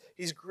story.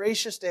 He's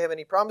gracious to him, and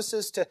he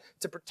promises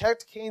to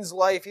protect Cain's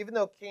life, even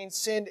though Cain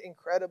sinned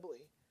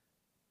incredibly.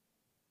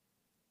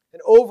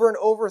 And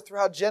over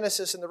throughout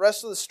Genesis and the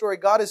rest of the story,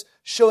 God is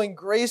showing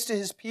grace to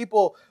his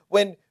people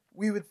when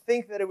we would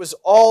think that it was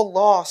all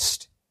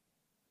lost.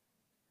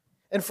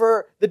 And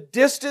for the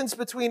distance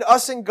between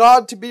us and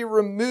God to be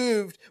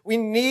removed, we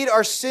need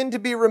our sin to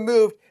be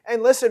removed.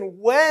 And listen,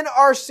 when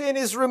our sin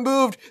is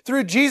removed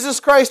through Jesus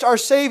Christ, our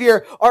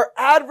Savior, our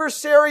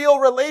adversarial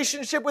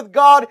relationship with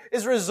God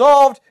is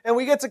resolved and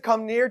we get to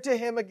come near to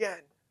Him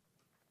again.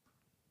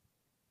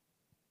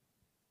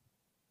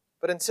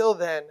 But until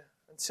then,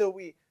 until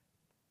we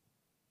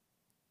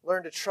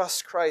learn to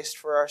trust Christ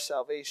for our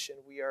salvation,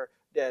 we are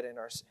dead in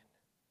our sin.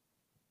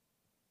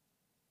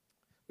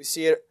 We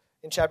see it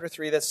in chapter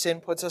 3 that sin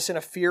puts us in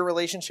a fear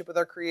relationship with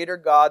our Creator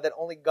God that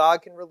only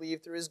God can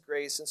relieve through His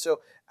grace. And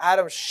so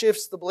Adam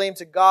shifts the blame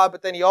to God,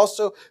 but then he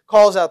also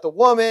calls out the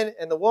woman,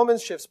 and the woman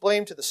shifts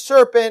blame to the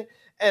serpent,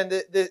 and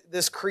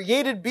this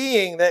created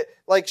being that,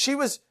 like, she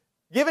was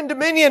given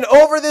dominion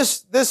over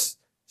this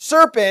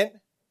serpent,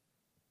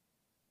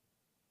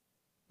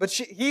 but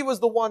he was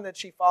the one that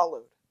she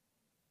followed.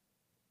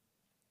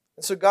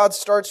 And so God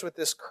starts with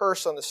this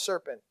curse on the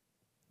serpent.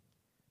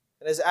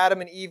 And as Adam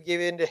and Eve gave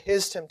in to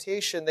his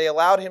temptation, they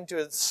allowed him to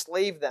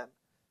enslave them.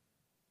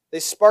 They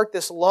sparked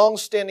this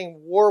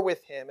long-standing war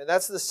with him. And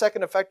that's the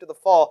second effect of the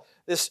fall,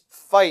 this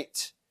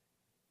fight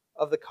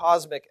of the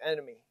cosmic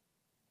enemy.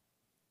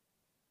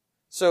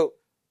 So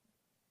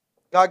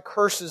God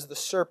curses the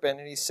serpent,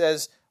 and He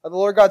says, the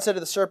Lord God said to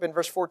the serpent,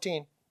 verse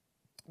 14,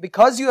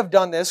 "Because you have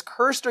done this,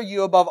 cursed are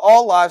you above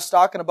all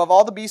livestock and above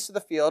all the beasts of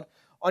the field.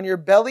 On your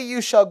belly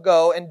you shall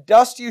go, and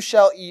dust you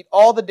shall eat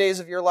all the days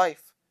of your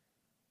life.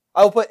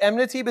 I will put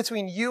enmity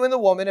between you and the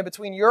woman, and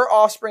between your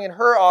offspring and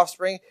her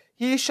offspring.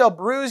 He shall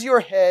bruise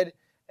your head,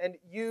 and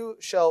you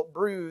shall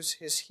bruise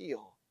his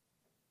heel."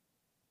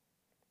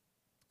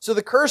 So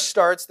the curse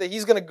starts that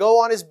he's going to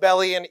go on his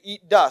belly and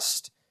eat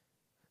dust.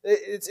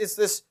 It's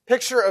this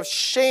picture of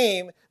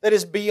shame that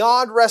is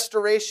beyond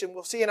restoration.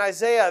 We'll see in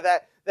Isaiah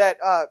that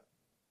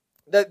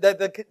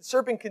the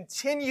serpent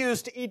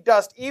continues to eat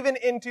dust even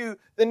into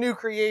the new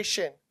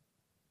creation.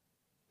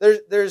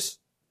 There's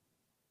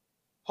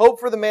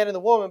hope for the man and the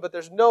woman, but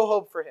there's no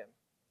hope for him.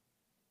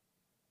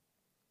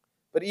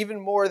 But even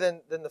more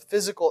than the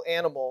physical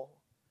animal,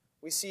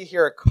 we see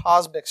here a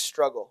cosmic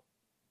struggle.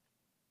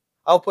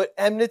 "I'll put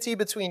enmity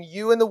between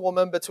you and the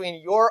woman,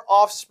 between your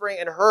offspring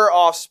and her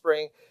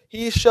offspring.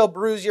 He shall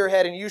bruise your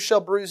head, and you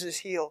shall bruise his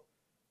heel."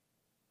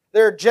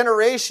 There are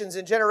generations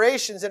and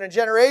generations and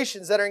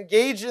generations that are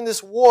engaged in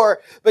this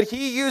war, but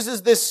he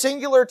uses this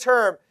singular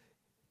term.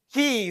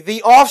 He,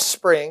 the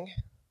offspring,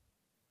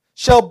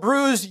 shall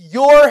bruise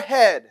your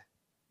head,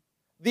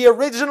 the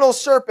original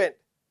serpent.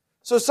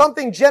 So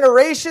something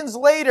generations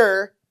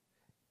later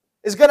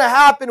is going to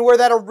happen where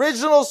that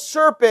original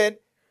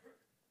serpent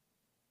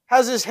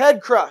has his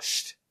head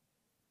crushed.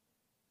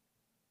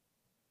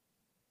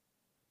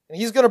 And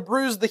he's going to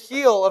bruise the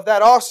heel of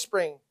that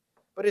offspring,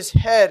 but his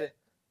head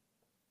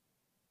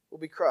will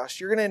be crushed.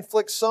 You're going to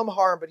inflict some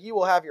harm, but he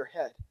will have your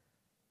head.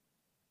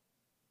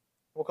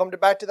 We'll come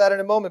back to that in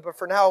a moment, but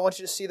for now I want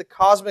you to see the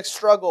cosmic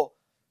struggle.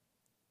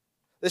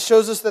 This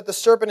shows us that the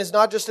serpent is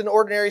not just an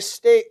ordinary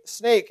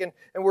snake, and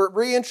we're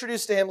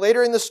reintroduced to him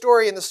later in the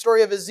story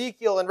of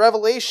Ezekiel and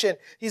Revelation.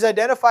 He's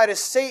identified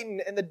as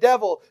Satan and the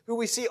devil, who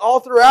we see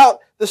all throughout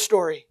the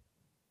story.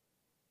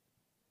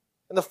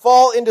 And the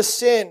fall into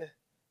sin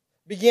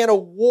began a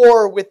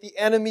war with the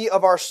enemy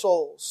of our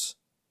souls.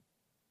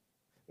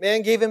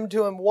 Man gave him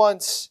to him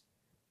once,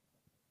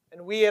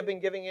 and we have been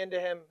giving in to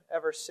him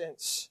ever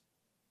since.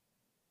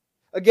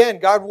 Again,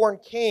 God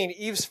warned Cain,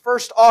 Eve's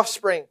first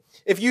offspring,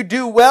 "If you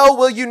do well,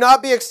 will you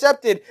not be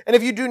accepted? And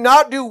if you do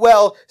not do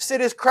well, sin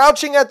is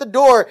crouching at the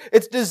door.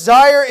 Its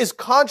desire is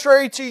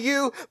contrary to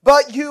you,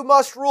 but you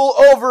must rule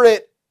over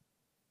it."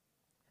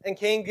 And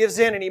Cain gives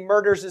in and he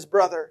murders his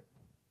brother.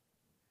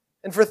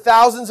 And for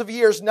thousands of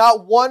years,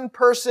 not one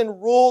person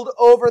ruled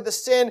over the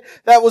sin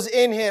that was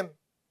in him.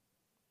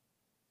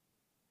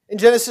 In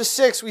Genesis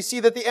 6, we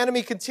see that the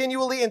enemy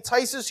continually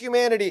entices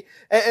humanity.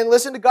 And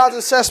listen to God's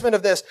assessment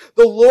of this.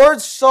 The Lord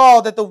saw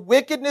that the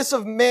wickedness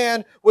of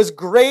man was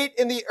great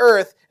in the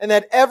earth, and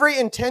that every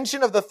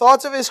intention of the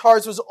thoughts of his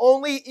hearts was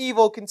only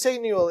evil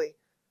continually.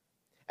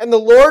 And the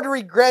Lord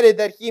regretted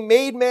that he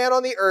made man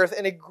on the earth,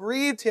 and it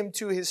grieved him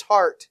to his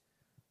heart.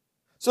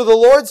 So the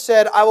Lord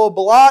said, I will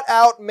blot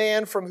out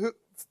man from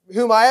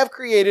whom I have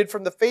created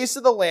from the face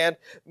of the land,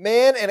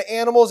 man and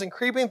animals and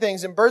creeping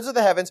things and birds of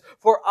the heavens,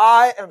 for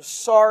I am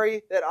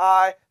sorry that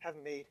I have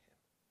made him.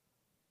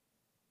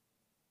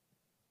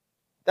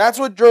 That's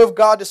what drove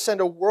God to send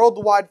a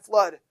worldwide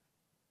flood.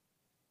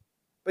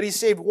 But he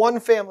saved one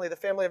family, the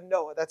family of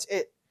Noah. That's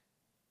it.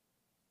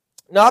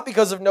 Not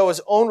because of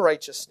Noah's own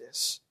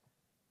righteousness.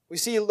 We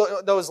see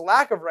Noah's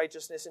lack of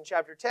righteousness in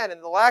chapter 10,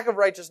 and the lack of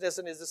righteousness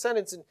in his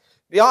descendants and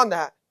beyond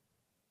that.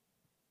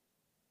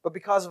 But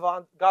because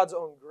of God's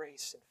own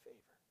grace and favor.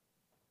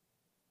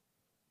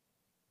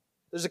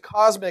 There's a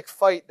cosmic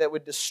fight that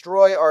would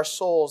destroy our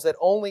souls that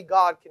only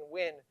God can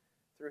win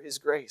through his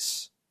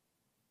grace.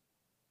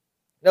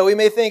 Now, we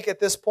may think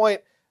at this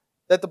point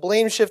that the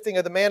blame shifting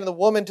of the man and the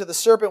woman to the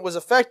serpent was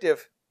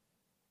effective.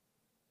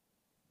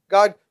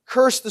 God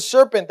cursed the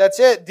serpent. That's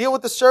it. Deal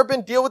with the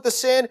serpent, deal with the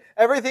sin.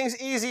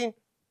 Everything's easy.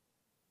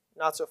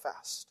 Not so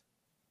fast.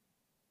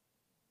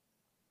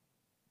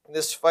 In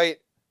this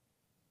fight,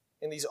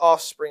 in these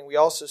offspring, we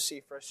also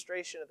see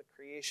frustration of the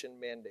creation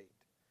mandate.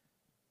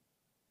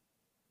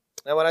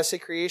 Now, when I say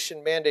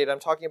creation mandate, I'm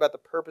talking about the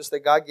purpose that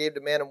God gave to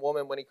man and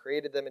woman when he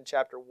created them in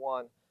chapter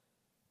 1.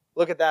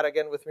 Look at that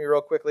again with me real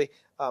quickly.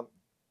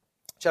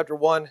 Chapter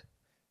 1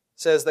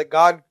 says that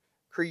God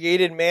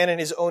created man in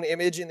his own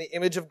image. In the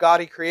image of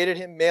God, he created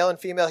him. Male and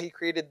female, he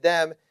created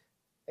them.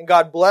 And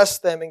God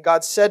blessed them, and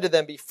God said to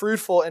them, be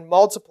fruitful and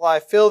multiply,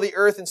 fill the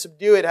earth and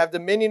subdue it, have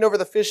dominion over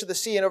the fish of the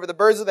sea and over the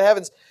birds of the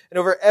heavens and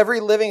over every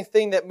living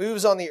thing that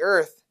moves on the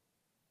earth.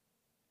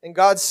 And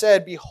God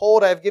said,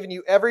 behold, I have given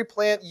you every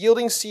plant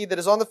yielding seed that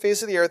is on the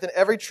face of the earth, and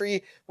every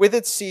tree with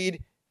its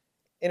seed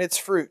in its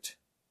fruit.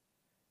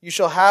 You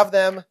shall have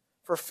them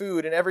for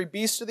food, and every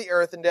beast of the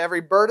earth, and to every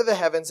bird of the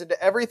heavens, and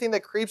to everything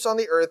that creeps on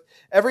the earth,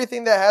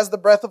 everything that has the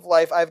breath of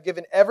life, I have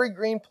given every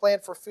green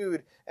plant for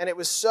food. And it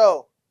was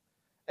so.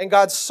 And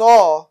God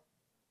saw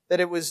that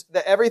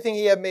everything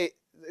he had made.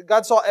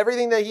 God saw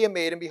everything that he had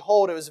made, and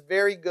behold, it was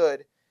very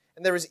good.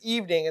 And there was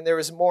evening, and there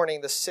was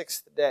morning, the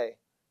sixth day.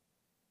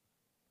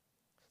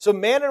 So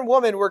man and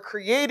woman were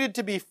created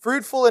to be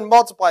fruitful and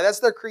multiply.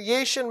 That's their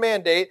creation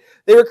mandate.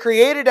 They were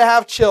created to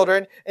have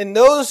children, and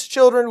those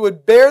children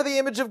would bear the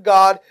image of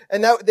God,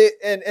 and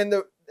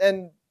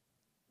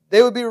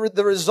they would be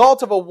the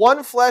result of a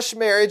one flesh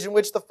marriage in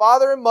which the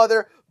father and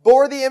mother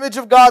bore the image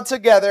of God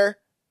together.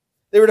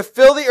 They were to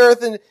fill the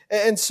earth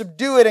and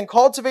subdue it and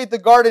cultivate the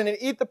garden and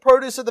eat the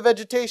produce of the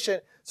vegetation.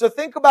 So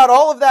think about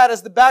all of that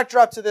as the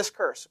backdrop to this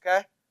curse,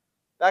 okay?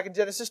 Back in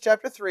Genesis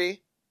chapter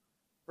 3,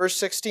 verse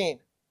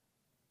 16.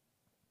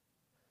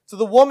 To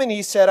the woman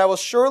he said, I will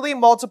surely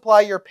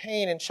multiply your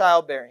pain in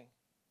childbearing.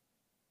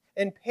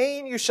 In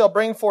pain you shall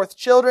bring forth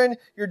children.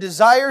 Your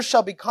desires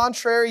shall be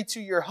contrary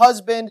to your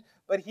husband,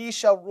 but he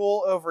shall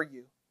rule over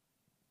you.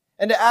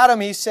 And to Adam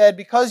he said,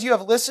 because you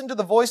have listened to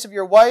the voice of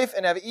your wife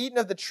and have eaten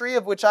of the tree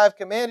of which I have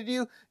commanded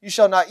you, you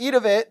shall not eat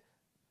of it.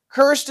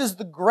 Cursed is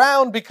the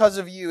ground because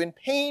of you. In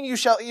pain you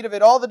shall eat of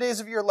it all the days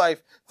of your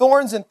life.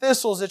 Thorns and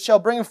thistles it shall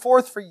bring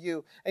forth for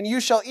you, and you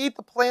shall eat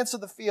the plants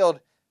of the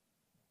field.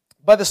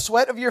 By the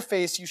sweat of your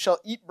face you shall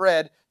eat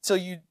bread till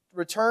you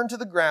return to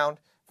the ground,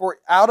 for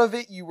out of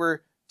it you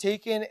were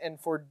taken, and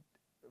for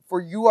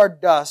you are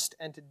dust,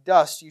 and to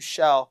dust you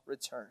shall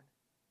return.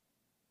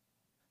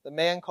 The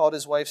man called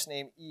his wife's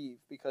name Eve,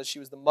 because she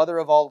was the mother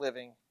of all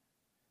living.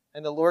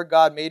 And the Lord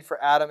God made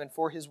for Adam and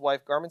for his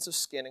wife garments of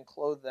skin and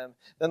clothed them.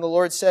 Then the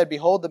Lord said,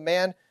 behold, the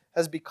man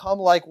has become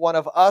like one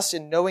of us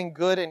in knowing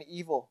good and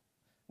evil.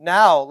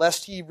 Now,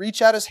 lest he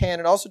reach out his hand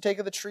and also take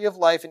of the tree of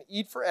life and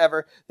eat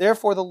forever.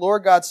 Therefore the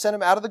Lord God sent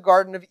him out of the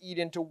Garden of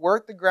Eden to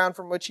work the ground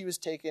from which he was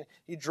taken.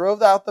 He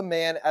drove out the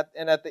man,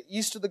 and at the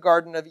east of the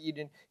Garden of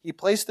Eden he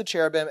placed the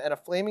cherubim and a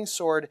flaming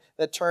sword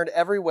that turned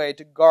every way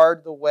to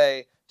guard the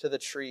way to the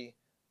tree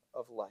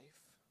of life.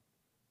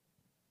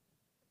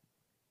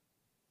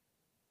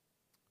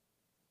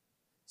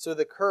 So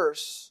the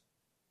curse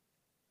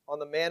on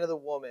the man and the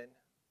woman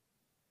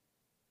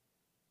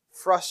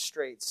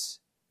frustrates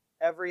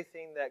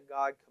everything that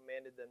God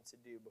commanded them to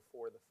do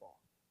before the fall.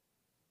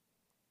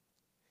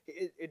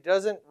 It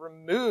doesn't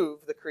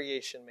remove the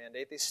creation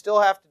mandate. They still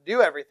have to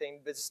do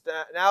everything, but it's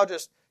now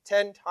just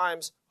 10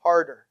 times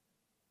harder.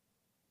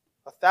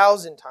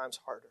 1,000 times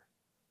harder.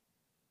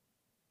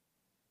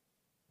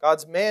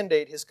 God's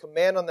mandate, his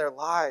command on their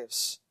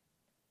lives,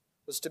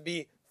 was to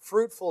be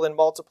fruitful and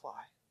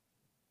multiply.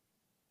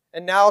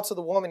 And now to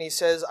the woman he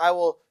says, I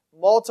will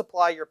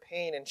multiply your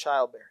pain in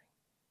childbearing.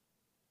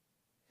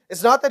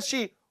 It's not that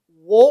she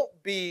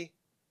won't be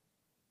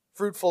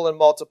fruitful and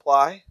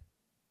multiply.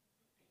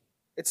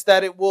 It's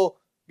that it will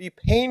be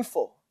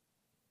painful.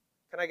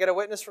 Can I get a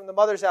witness from the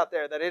mothers out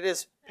there that it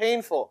is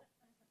painful?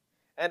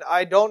 And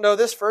I don't know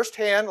this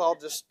firsthand. I'll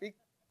just be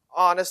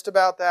honest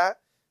about that.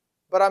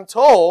 But I'm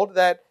told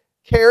that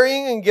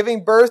carrying and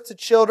giving birth to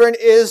children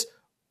is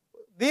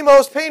the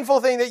most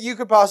painful thing that you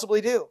could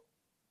possibly do.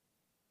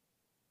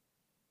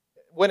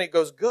 When it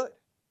goes good.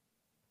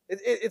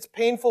 It's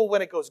painful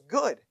when it goes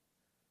good.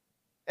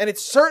 And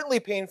it's certainly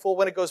painful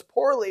when it goes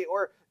poorly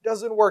or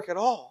doesn't work at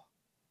all.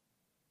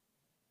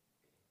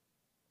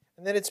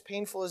 And then it's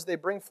painful as they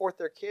bring forth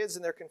their kids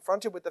and they're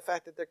confronted with the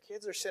fact that their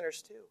kids are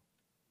sinners too.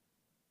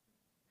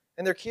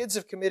 And their kids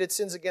have committed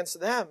sins against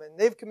them, and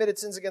they've committed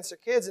sins against their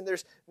kids, and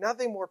there's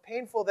nothing more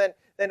painful than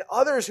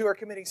others who are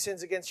committing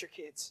sins against your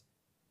kids.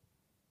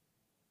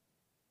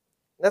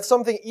 And that's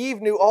something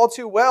Eve knew all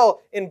too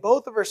well in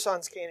both of her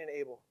sons, Cain and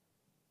Abel.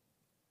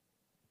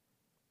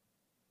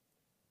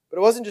 But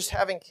it wasn't just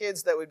having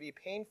kids that would be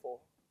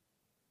painful.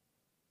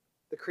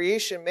 The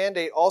creation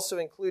mandate also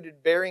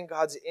included bearing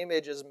God's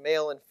image as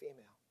male and female.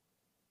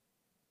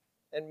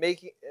 And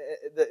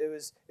it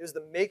was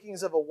the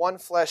makings of a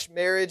one-flesh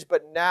marriage,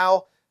 but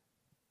now,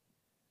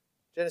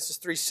 Genesis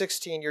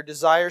 3:16, your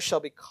desire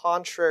shall be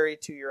contrary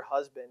to your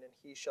husband, and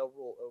he shall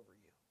rule over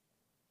you.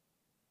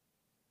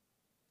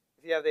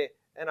 If you have the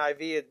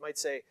NIV, it might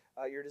say,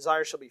 your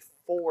desire shall be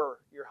for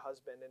your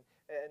husband.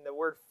 And the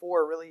word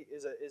for really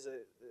is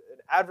an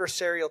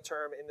adversarial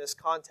term in this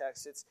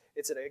context.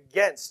 It's an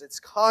against.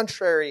 It's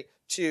contrary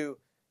to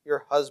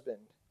your husband.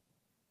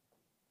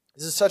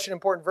 This is such an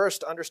important verse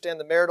to understand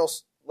the marital,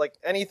 like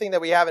anything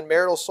that we have in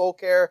marital soul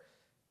care,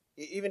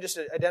 even just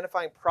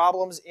identifying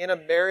problems in a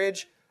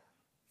marriage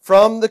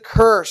from the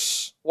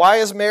curse. Why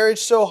is marriage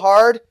so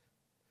hard?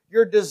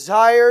 Your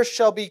desire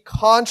shall be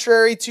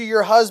contrary to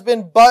your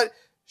husband, but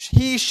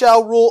he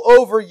shall rule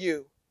over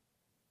you.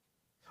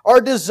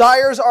 Our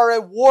desires are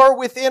at war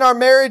within our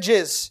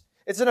marriages.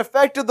 It's an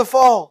effect of the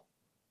fall.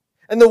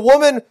 And the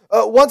woman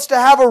wants to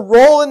have a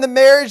role in the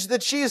marriage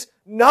that she's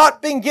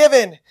not been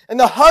given. And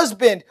the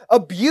husband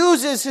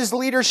abuses his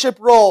leadership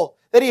role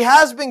that he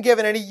has been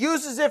given. And he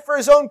uses it for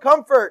his own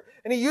comfort.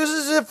 And he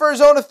uses it for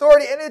his own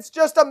authority. And it's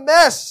just a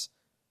mess.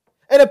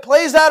 And it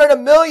plays out in a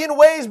million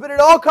ways, but it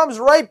all comes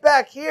right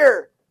back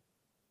here.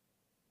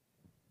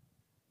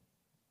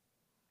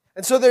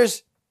 And so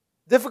there's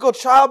difficult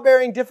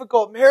childbearing,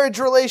 difficult marriage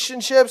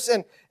relationships,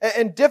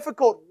 and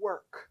difficult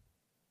work.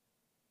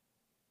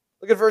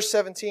 Look at verse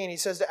 17. He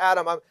says to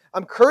Adam,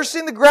 I'm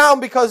cursing the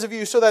ground because of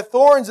you, so that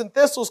thorns and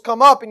thistles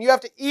come up, and you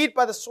have to eat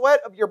by the sweat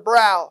of your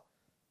brow.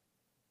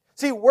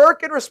 See,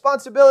 work and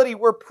responsibility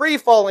were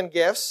pre-fallen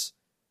gifts.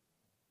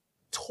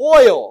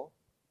 Toil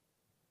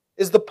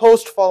is the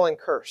post-fallen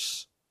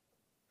curse.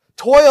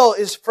 Toil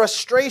is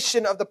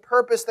frustration of the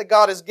purpose that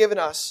God has given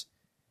us.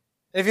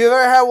 And if you've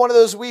ever had one of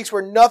those weeks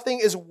where nothing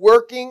is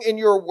working in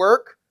your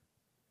work,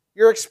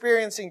 you're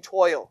experiencing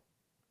toil.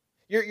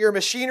 Your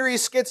machinery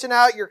is skitzing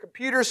out, your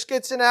computer's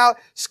skitzing out,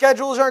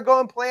 schedules aren't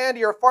going planned,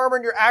 you're a farmer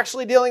and you're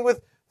actually dealing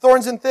with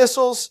thorns and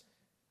thistles.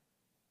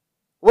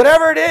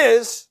 Whatever it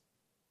is,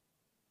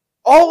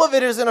 all of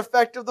it is an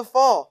effect of the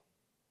fall.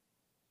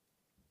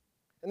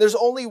 And there's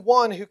only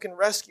one who can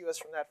rescue us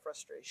from that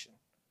frustration.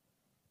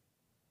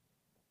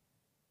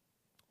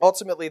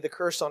 Ultimately, the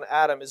curse on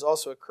Adam is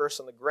also a curse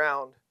on the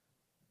ground,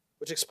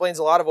 which explains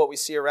a lot of what we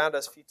see around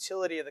us.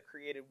 Futility of the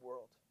created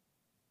world.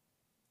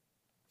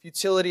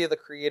 Futility of the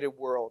created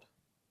world.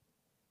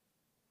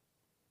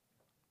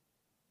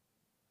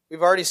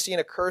 We've already seen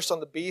a curse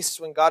on the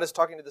beasts when God is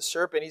talking to the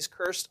serpent. He's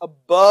cursed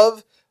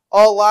above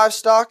all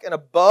livestock and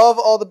above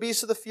all the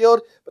beasts of the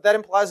field, but that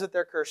implies that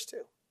they're cursed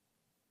too.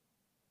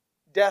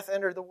 Death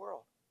entered the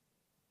world.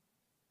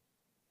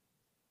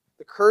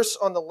 The curse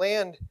on the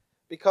land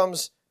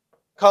comes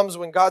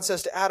when God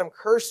says to Adam,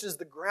 cursed is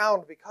the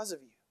ground because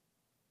of you.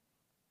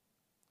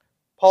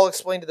 Paul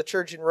explained to the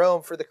church in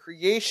Rome, for the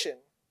creation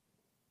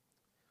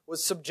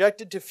was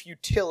subjected to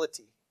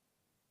futility,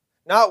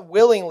 not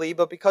willingly,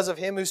 but because of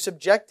him who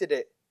subjected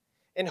it,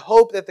 in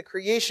hope that the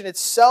creation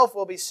itself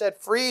will be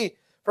set free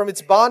from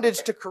its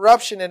bondage to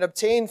corruption and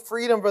obtain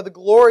freedom for the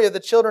glory of the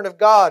children of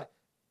God.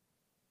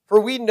 For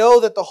we know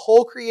that the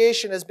whole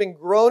creation has been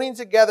groaning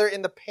together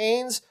in the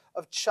pains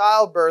of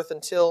childbirth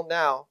until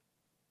now.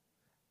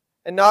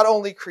 And not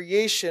only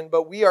creation,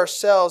 but we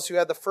ourselves who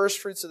have the first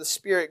fruits of the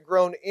Spirit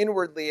groan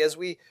inwardly as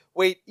we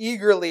wait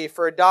eagerly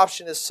for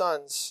adoption as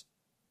sons,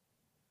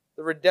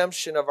 the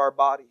redemption of our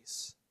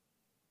bodies.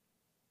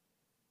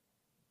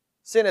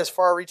 Sin has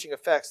far-reaching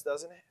effects,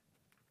 doesn't it?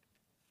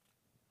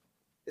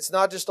 It's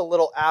not just a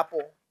little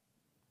apple.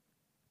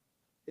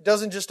 It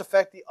doesn't just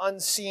affect the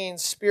unseen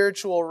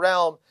spiritual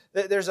realm.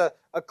 There's a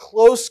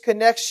close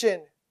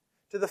connection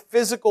to the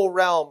physical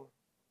realm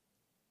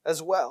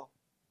as well.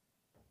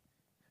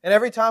 And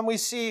every time we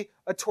see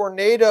a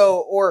tornado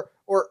or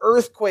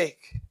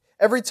earthquake,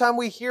 every time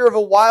we hear of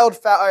a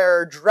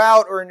wildfire or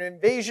drought or an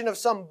invasion of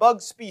some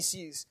bug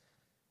species,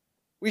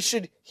 we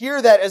should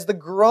hear that as the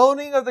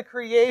groaning of the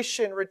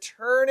creation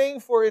returning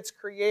for its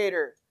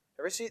creator.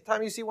 Every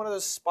time you see one of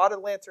those spotted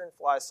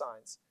lanternfly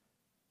signs,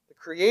 the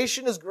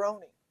creation is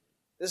groaning.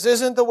 This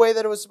isn't the way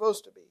that it was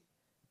supposed to be.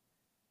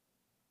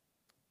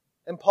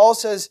 And Paul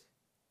says,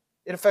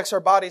 it affects our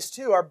bodies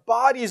too. Our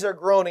bodies are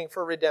groaning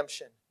for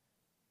redemption,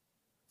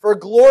 for a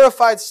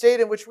glorified state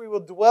in which we will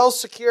dwell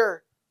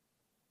secure.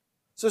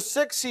 So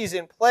sick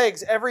season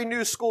plagues every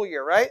new school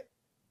year, right?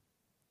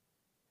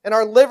 And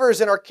our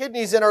livers and our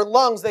kidneys and our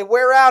lungs, they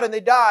wear out and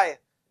they die.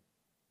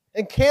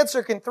 And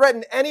cancer can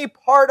threaten any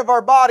part of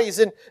our bodies,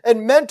 and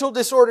mental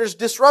disorders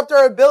disrupt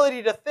our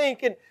ability to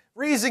think and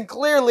reason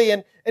clearly,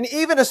 and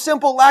even a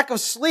simple lack of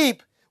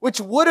sleep,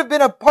 which would have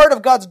been a part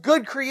of God's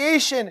good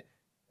creation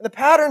and the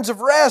patterns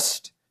of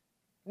rest,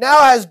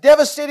 now has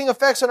devastating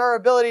effects on our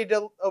ability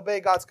to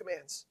obey God's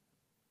commands.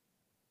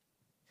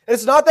 And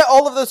it's not that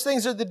all of those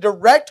things are the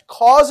direct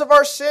cause of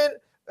our sin,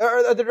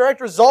 or the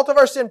direct result of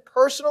our sin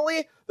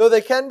personally, though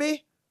they can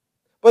be,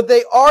 but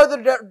they are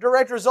the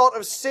direct result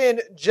of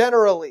sin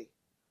generally.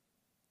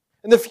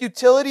 And the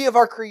futility of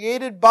our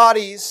created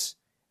bodies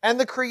and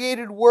the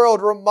created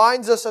world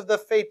reminds us of the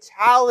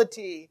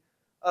fatality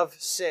of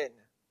sin.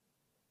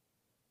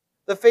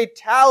 The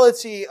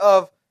fatality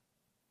of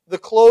the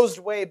closed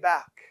way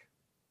back.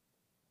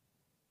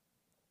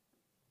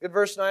 Good,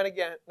 verse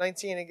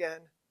 19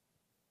 again.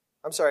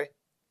 I'm sorry.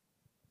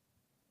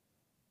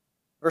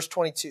 Verse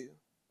 22.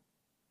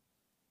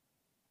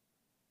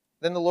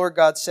 Then the Lord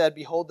God said,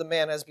 "Behold, the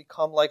man has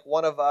become like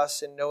one of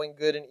us in knowing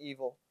good and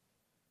evil.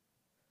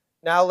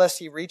 Now lest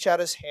he reach out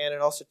his hand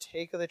and also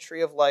take of the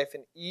tree of life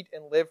and eat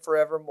and live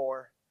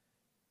forevermore.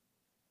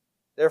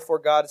 Therefore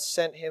God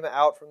sent him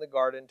out from the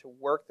garden to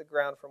work the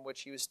ground from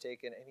which he was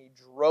taken, and he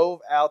drove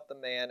out the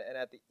man, and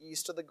at the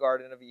east of the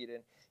Garden of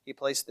Eden he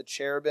placed the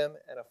cherubim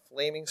and a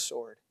flaming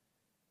sword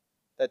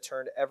that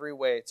turned every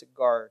way to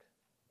guard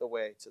the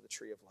way to the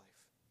tree of life.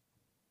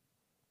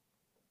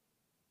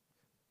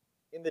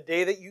 In the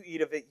day that you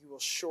eat of it, you will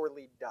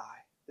surely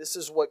die." This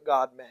is what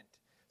God meant.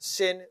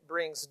 Sin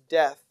brings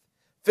death,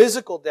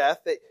 physical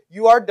death, that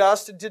you are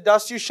dust, and to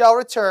dust you shall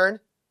return.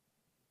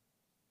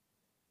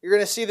 You're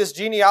going to see this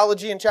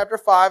genealogy in chapter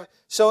 5.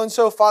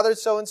 So-and-so fathered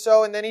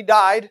so-and-so, and then he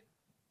died.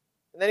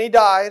 And then he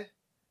died.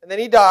 And then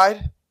he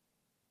died.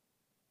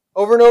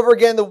 Over and over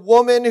again, the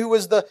woman who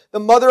was the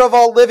mother of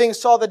all living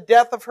saw the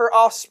death of her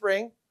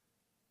offspring.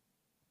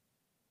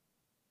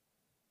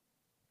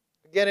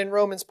 Again, in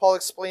Romans, Paul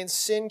explains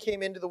sin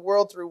came into the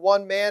world through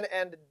one man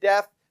and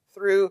death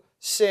through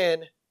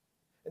sin.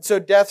 And so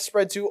death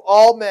spread to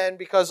all men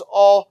because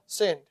all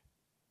sinned.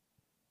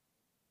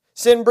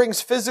 Sin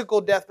brings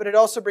physical death, but it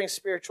also brings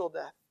spiritual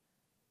death.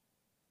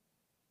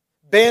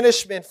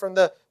 Banishment from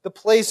the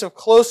place of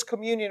close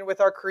communion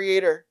with our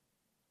Creator.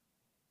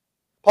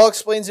 Paul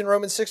explains in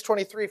Romans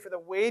 6:23, "For the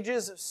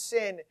wages of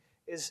sin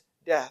is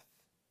death."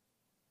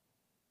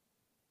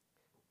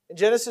 And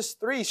Genesis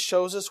 3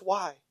 shows us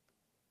why.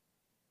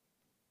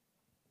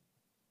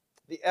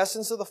 The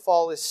essence of the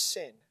fall is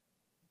sin.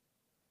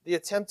 The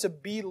attempt to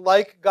be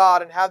like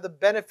God and have the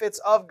benefits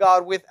of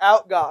God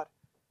without God.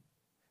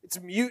 It's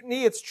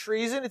mutiny, it's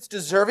treason, it's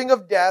deserving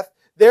of death.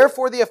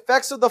 Therefore, the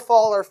effects of the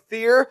fall are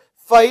fear,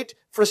 fight,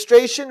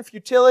 frustration,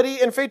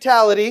 futility, and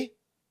fatality.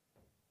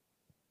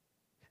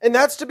 And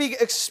that's to be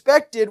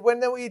expected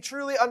when we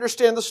truly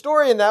understand the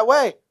story in that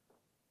way.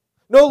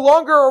 No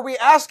longer are we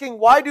asking,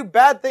 why do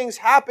bad things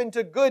happen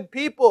to good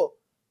people?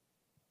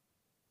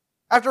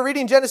 After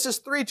reading Genesis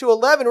 3 to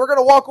 11, we're going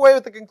to walk away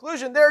with the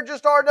conclusion, there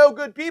just are no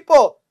good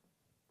people.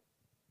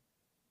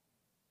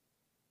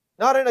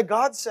 Not in a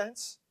God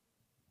sense.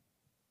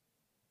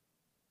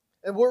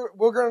 And we're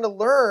going to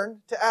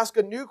learn to ask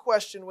a new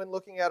question when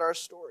looking at our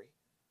story.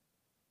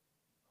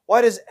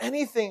 Why does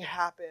anything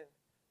happen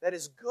that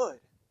is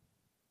good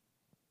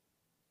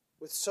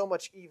with so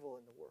much evil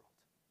in the world?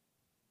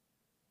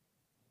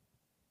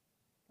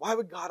 Why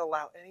would God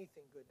allow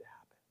anything good to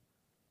happen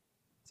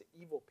to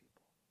evil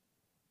people?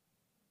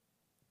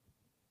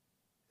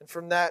 And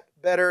from that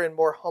better and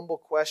more humble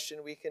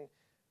question, we can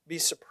be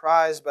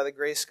surprised by the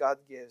grace God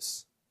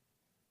gives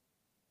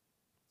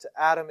to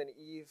Adam and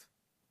Eve,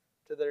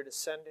 to their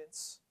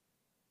descendants,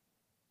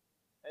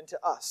 and to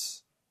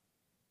us.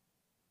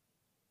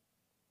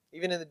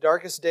 Even in the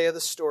darkest day of the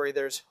story,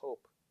 there's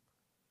hope.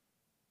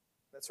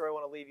 That's where I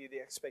want to leave you, the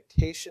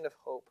expectation of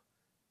hope.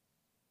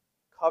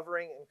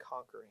 Covering and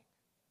conquering.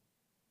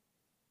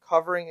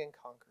 Covering and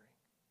conquering.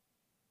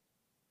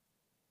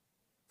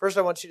 First,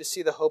 I want you to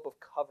see the hope of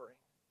covering.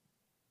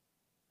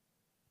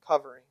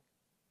 Covering.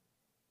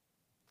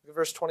 Look at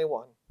verse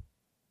 21.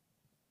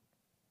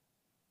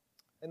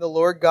 And the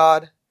Lord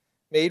God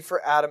made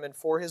for Adam and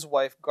for his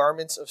wife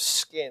garments of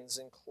skins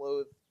and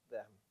clothed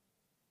them.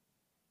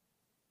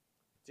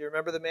 Do you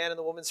remember the man and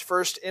the woman's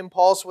first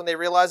impulse when they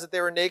realized that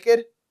they were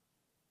naked?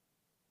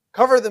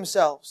 Cover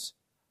themselves.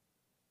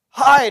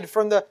 Hide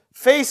from the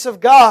face of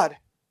God.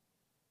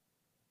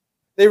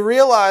 They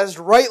realized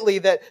rightly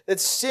that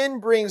sin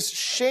brings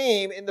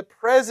shame in the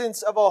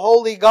presence of a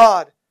holy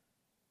God.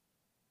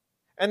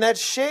 And that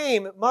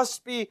shame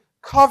must be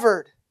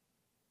covered.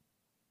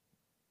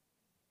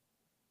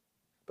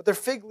 But their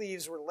fig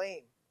leaves were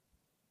lame.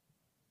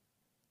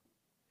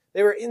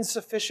 They were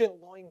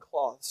insufficient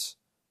loincloths.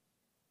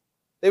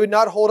 They would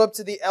not hold up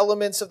to the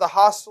elements of the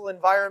hostile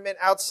environment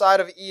outside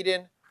of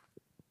Eden.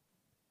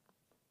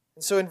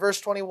 And so in verse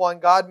 21,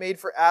 God made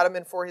for Adam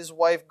and for his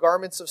wife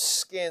garments of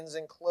skins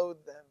and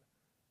clothed them.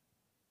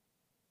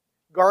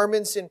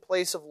 Garments in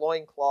place of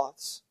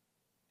loincloths.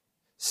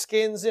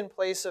 Skins in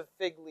place of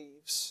fig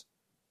leaves.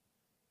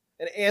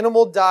 An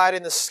animal died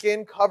and the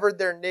skin covered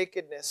their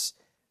nakedness.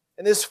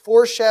 And this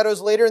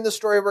foreshadows later in the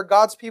story where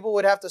God's people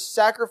would have to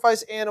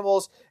sacrifice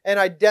animals and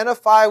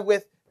identify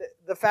with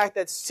the fact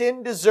that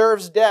sin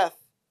deserves death,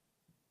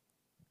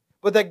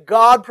 but that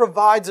God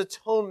provides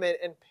atonement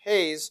and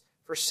pays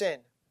for sin.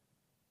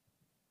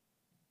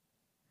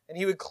 And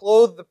he would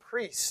clothe the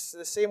priests.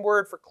 The same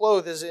word for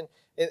clothe is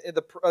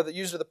the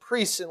use of the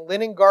priests in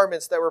linen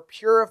garments that were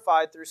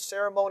purified through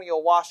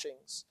ceremonial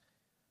washings.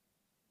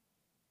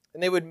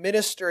 And they would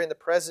minister in the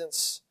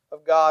presence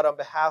of God on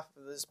behalf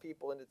of his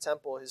people in the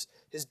temple,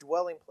 his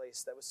dwelling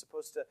place that was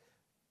supposed to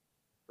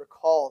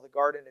recall the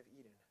Garden of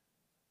Eden.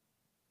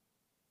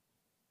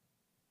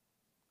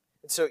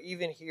 And so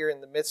even here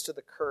in the midst of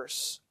the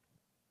curse,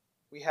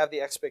 we have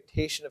the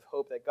expectation of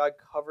hope that God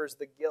covers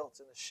the guilt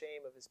and the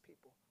shame of his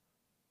people.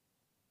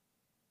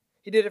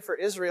 He did it for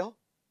Israel.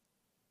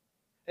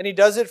 And he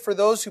does it for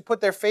those who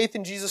put their faith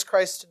in Jesus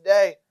Christ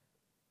today.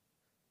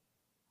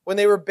 When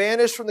they were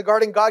banished from the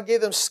garden, God gave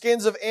them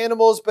skins of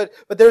animals, but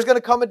there's going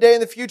to come a day in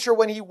the future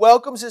when he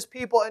welcomes his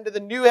people into the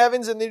new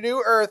heavens and the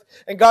new earth,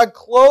 and God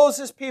clothes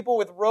his people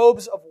with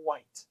robes of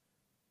white.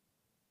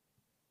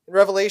 In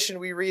Revelation,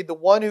 we read, "The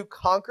one who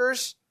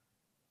conquers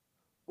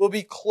will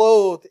be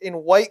clothed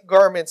in white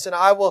garments, and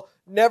I will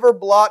never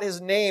blot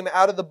his name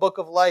out of the book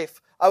of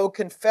life. I will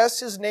confess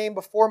his name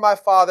before my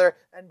Father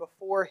and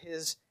before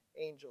his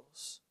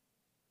angels."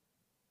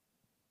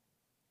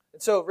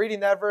 And so,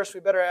 reading that verse,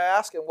 we better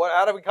ask him,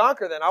 how do we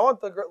conquer then? I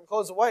want the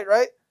clothes of white,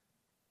 right?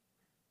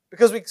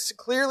 Because we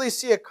clearly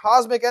see a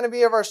cosmic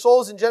enemy of our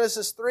souls in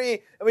Genesis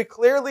 3, and we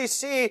clearly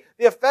see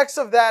the effects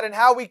of that and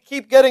how we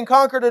keep getting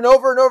conquered and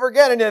over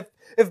again. And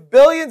if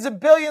billions and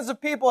billions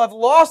of people have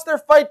lost their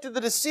fight to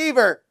the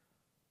deceiver,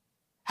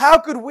 how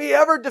could we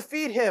ever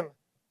defeat him?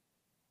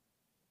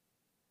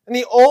 And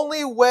the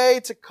only way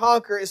to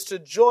conquer is to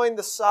join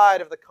the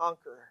side of the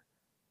conqueror.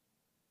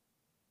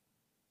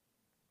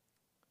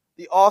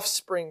 The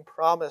offspring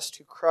promised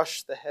to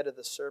crush the head of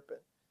the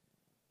serpent.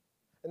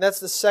 And that's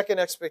the second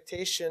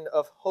expectation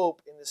of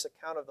hope in this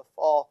account of the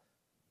fall.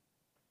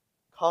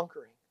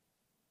 Conquering.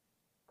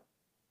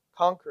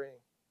 Conquering.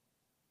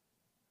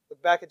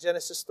 Look back at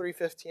Genesis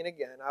 3:15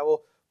 again. "I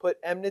will put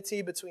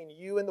enmity between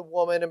you and the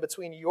woman, and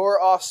between your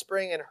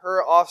offspring and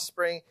her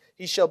offspring.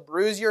 He shall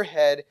bruise your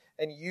head,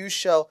 and you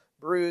shall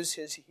bruise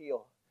his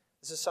heel."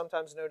 This is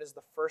sometimes known as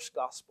the first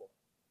gospel.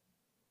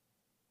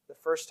 The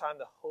first time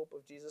the hope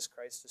of Jesus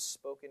Christ is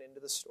spoken into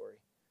the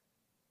story.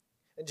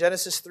 And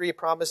Genesis 3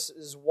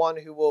 promises one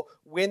who will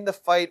win the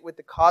fight with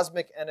the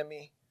cosmic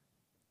enemy.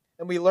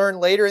 And we learn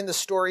later in the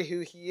story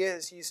who he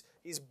is.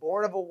 He's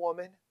born of a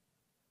woman,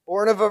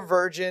 born of a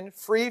virgin,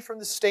 free from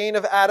the stain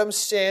of Adam's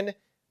sin.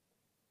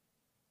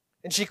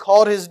 And she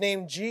called his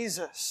name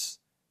Jesus,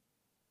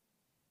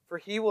 for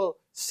he will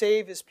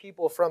save his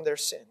people from their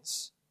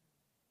sins.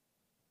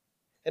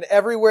 And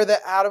everywhere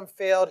that Adam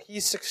failed, he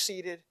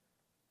succeeded.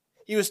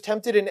 He was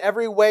tempted in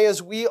every way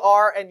as we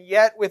are, and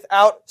yet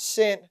without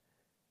sin.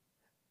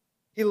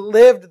 He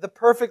lived the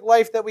perfect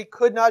life that we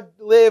could not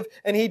live,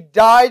 and he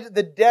died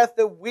the death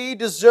that we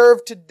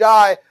deserve to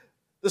die.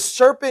 The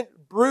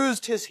serpent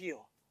bruised his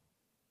heel.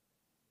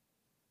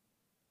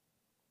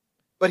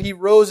 But he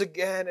rose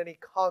again, and he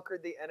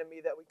conquered the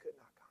enemy that we could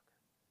not conquer.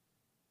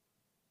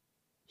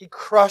 He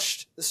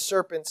crushed the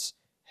serpent's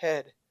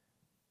head.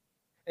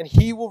 And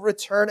he will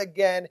return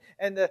again,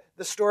 and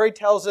the story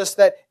tells us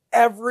that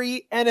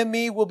every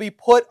enemy will be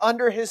put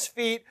under his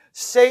feet,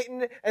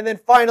 Satan, and then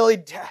finally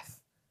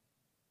death.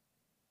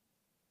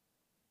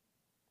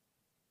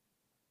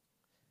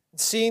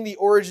 And seeing the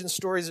origin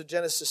stories of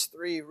Genesis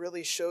 3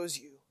 really shows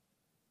you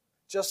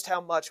just how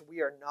much we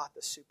are not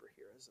the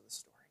superheroes of the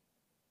story.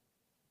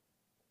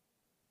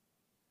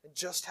 And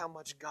just how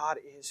much God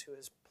is who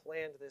has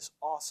planned this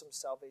awesome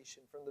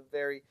salvation from the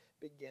very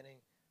beginning.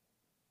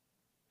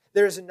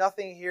 There is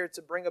nothing here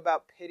to bring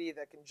about pity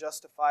that can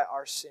justify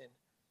our sin.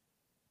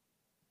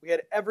 We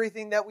had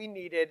everything that we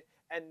needed,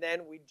 and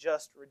then we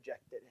just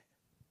rejected it.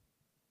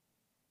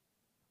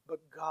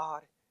 But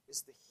God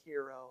is the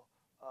hero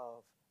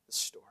of the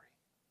story.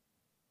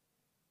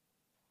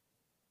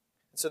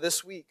 And so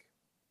this week,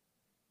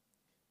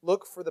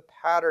 look for the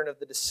pattern of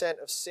the descent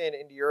of sin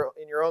in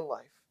your own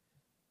life.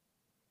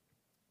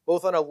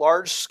 Both on a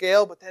large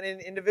scale, but then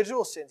in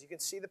individual sins. You can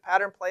see the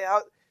pattern play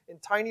out in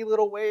tiny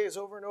little ways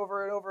over and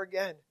over and over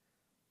again.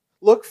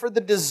 Look for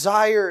the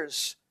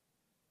desires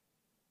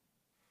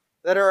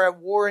that are at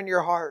war in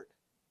your heart.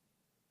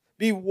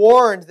 Be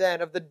warned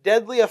then of the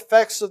deadly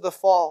effects of the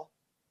fall,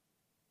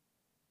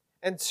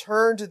 and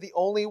turn to the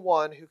only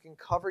one who can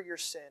cover your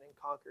sin and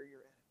conquer your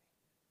enemy.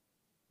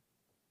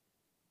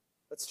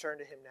 Let's turn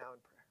to him now in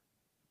prayer.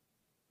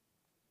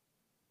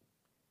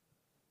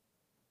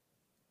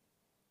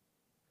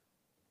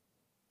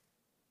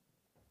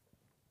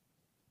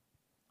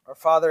 Our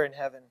Father in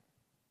heaven,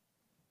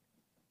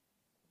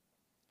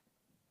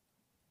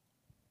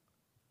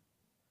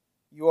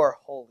 You are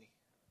holy.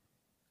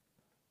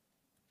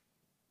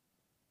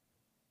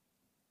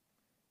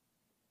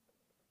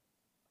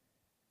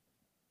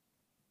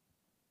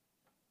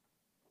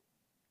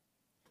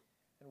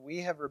 And we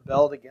have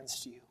rebelled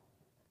against you.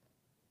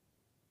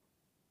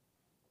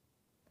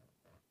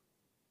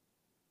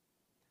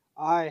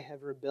 I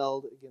have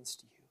rebelled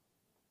against you.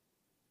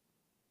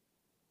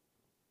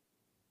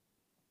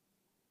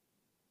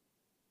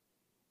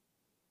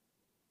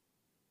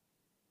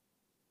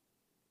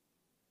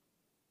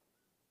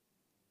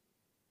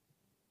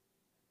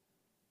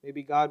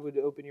 Maybe God would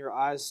open your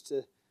eyes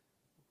to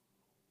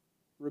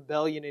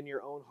rebellion in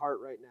your own heart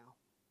right now.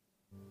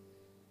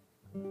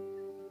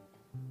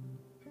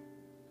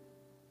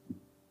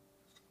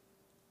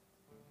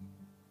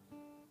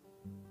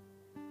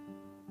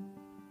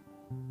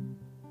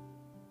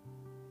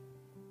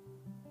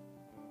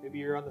 Maybe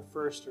you're on the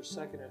first or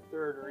second or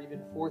third or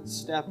even fourth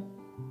step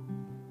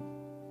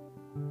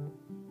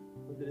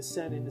of the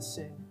descent into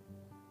sin.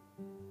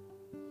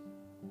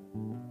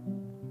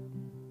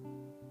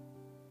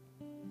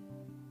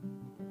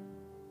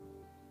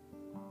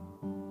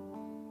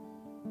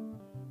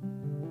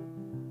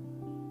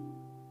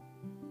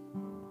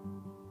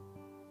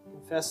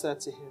 Confess that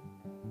to Him.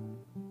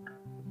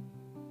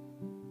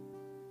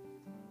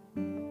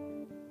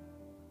 And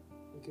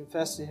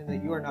confess to Him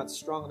that you are not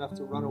strong enough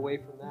to run away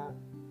from that.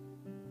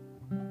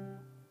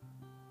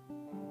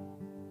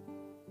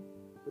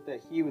 But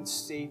that He would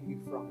save you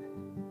from it.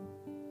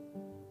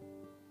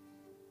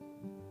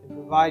 And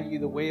provide you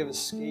the way of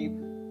escape,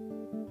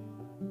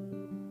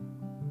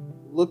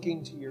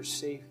 looking to your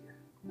Savior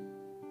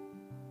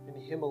and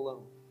Him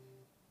alone.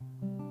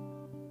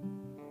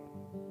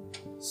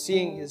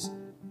 Seeing His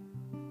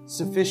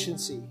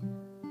sufficiency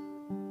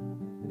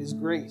and His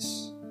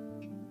grace,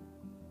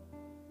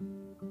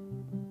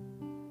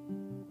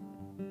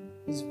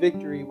 His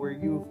victory where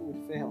you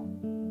would fail,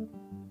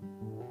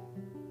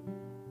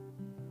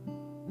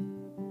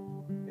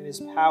 and His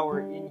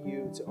power in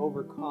you to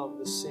overcome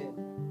the sin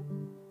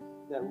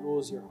that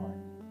rules your heart.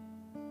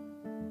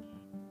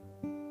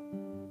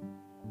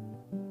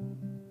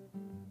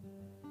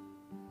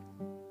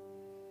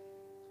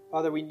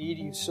 Father, we need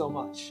you so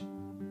much.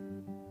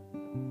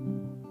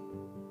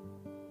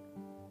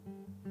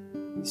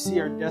 We see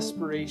our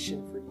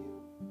desperation for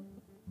you.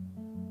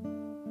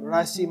 Lord,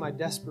 I see my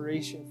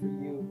desperation for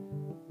you.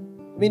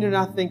 I mean to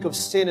not think of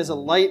sin as a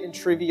light and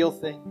trivial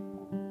thing,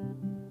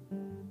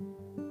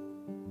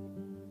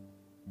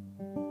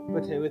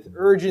 but to, with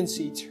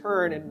urgency,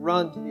 turn and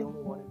run to the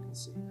only one who can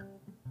save.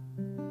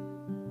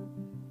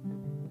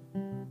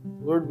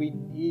 Lord, we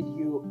need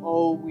you.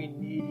 Oh, we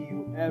need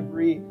you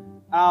every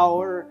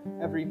hour,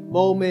 every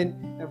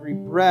moment, every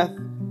breath.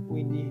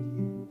 We need you.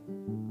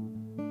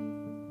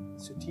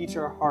 So teach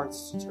our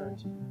hearts to turn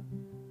to you.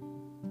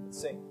 Let's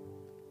sing.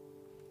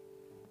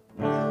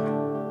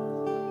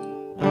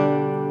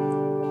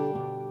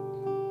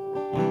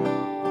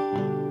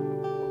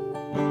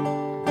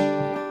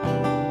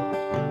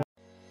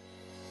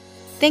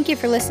 Thank you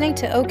for listening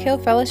to Oak Hill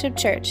Fellowship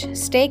Church.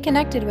 Stay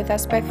connected with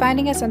us by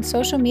finding us on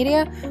social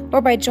media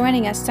or by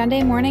joining us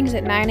Sunday mornings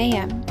at 9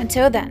 a.m.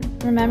 Until then,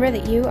 remember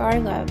that you are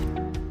loved.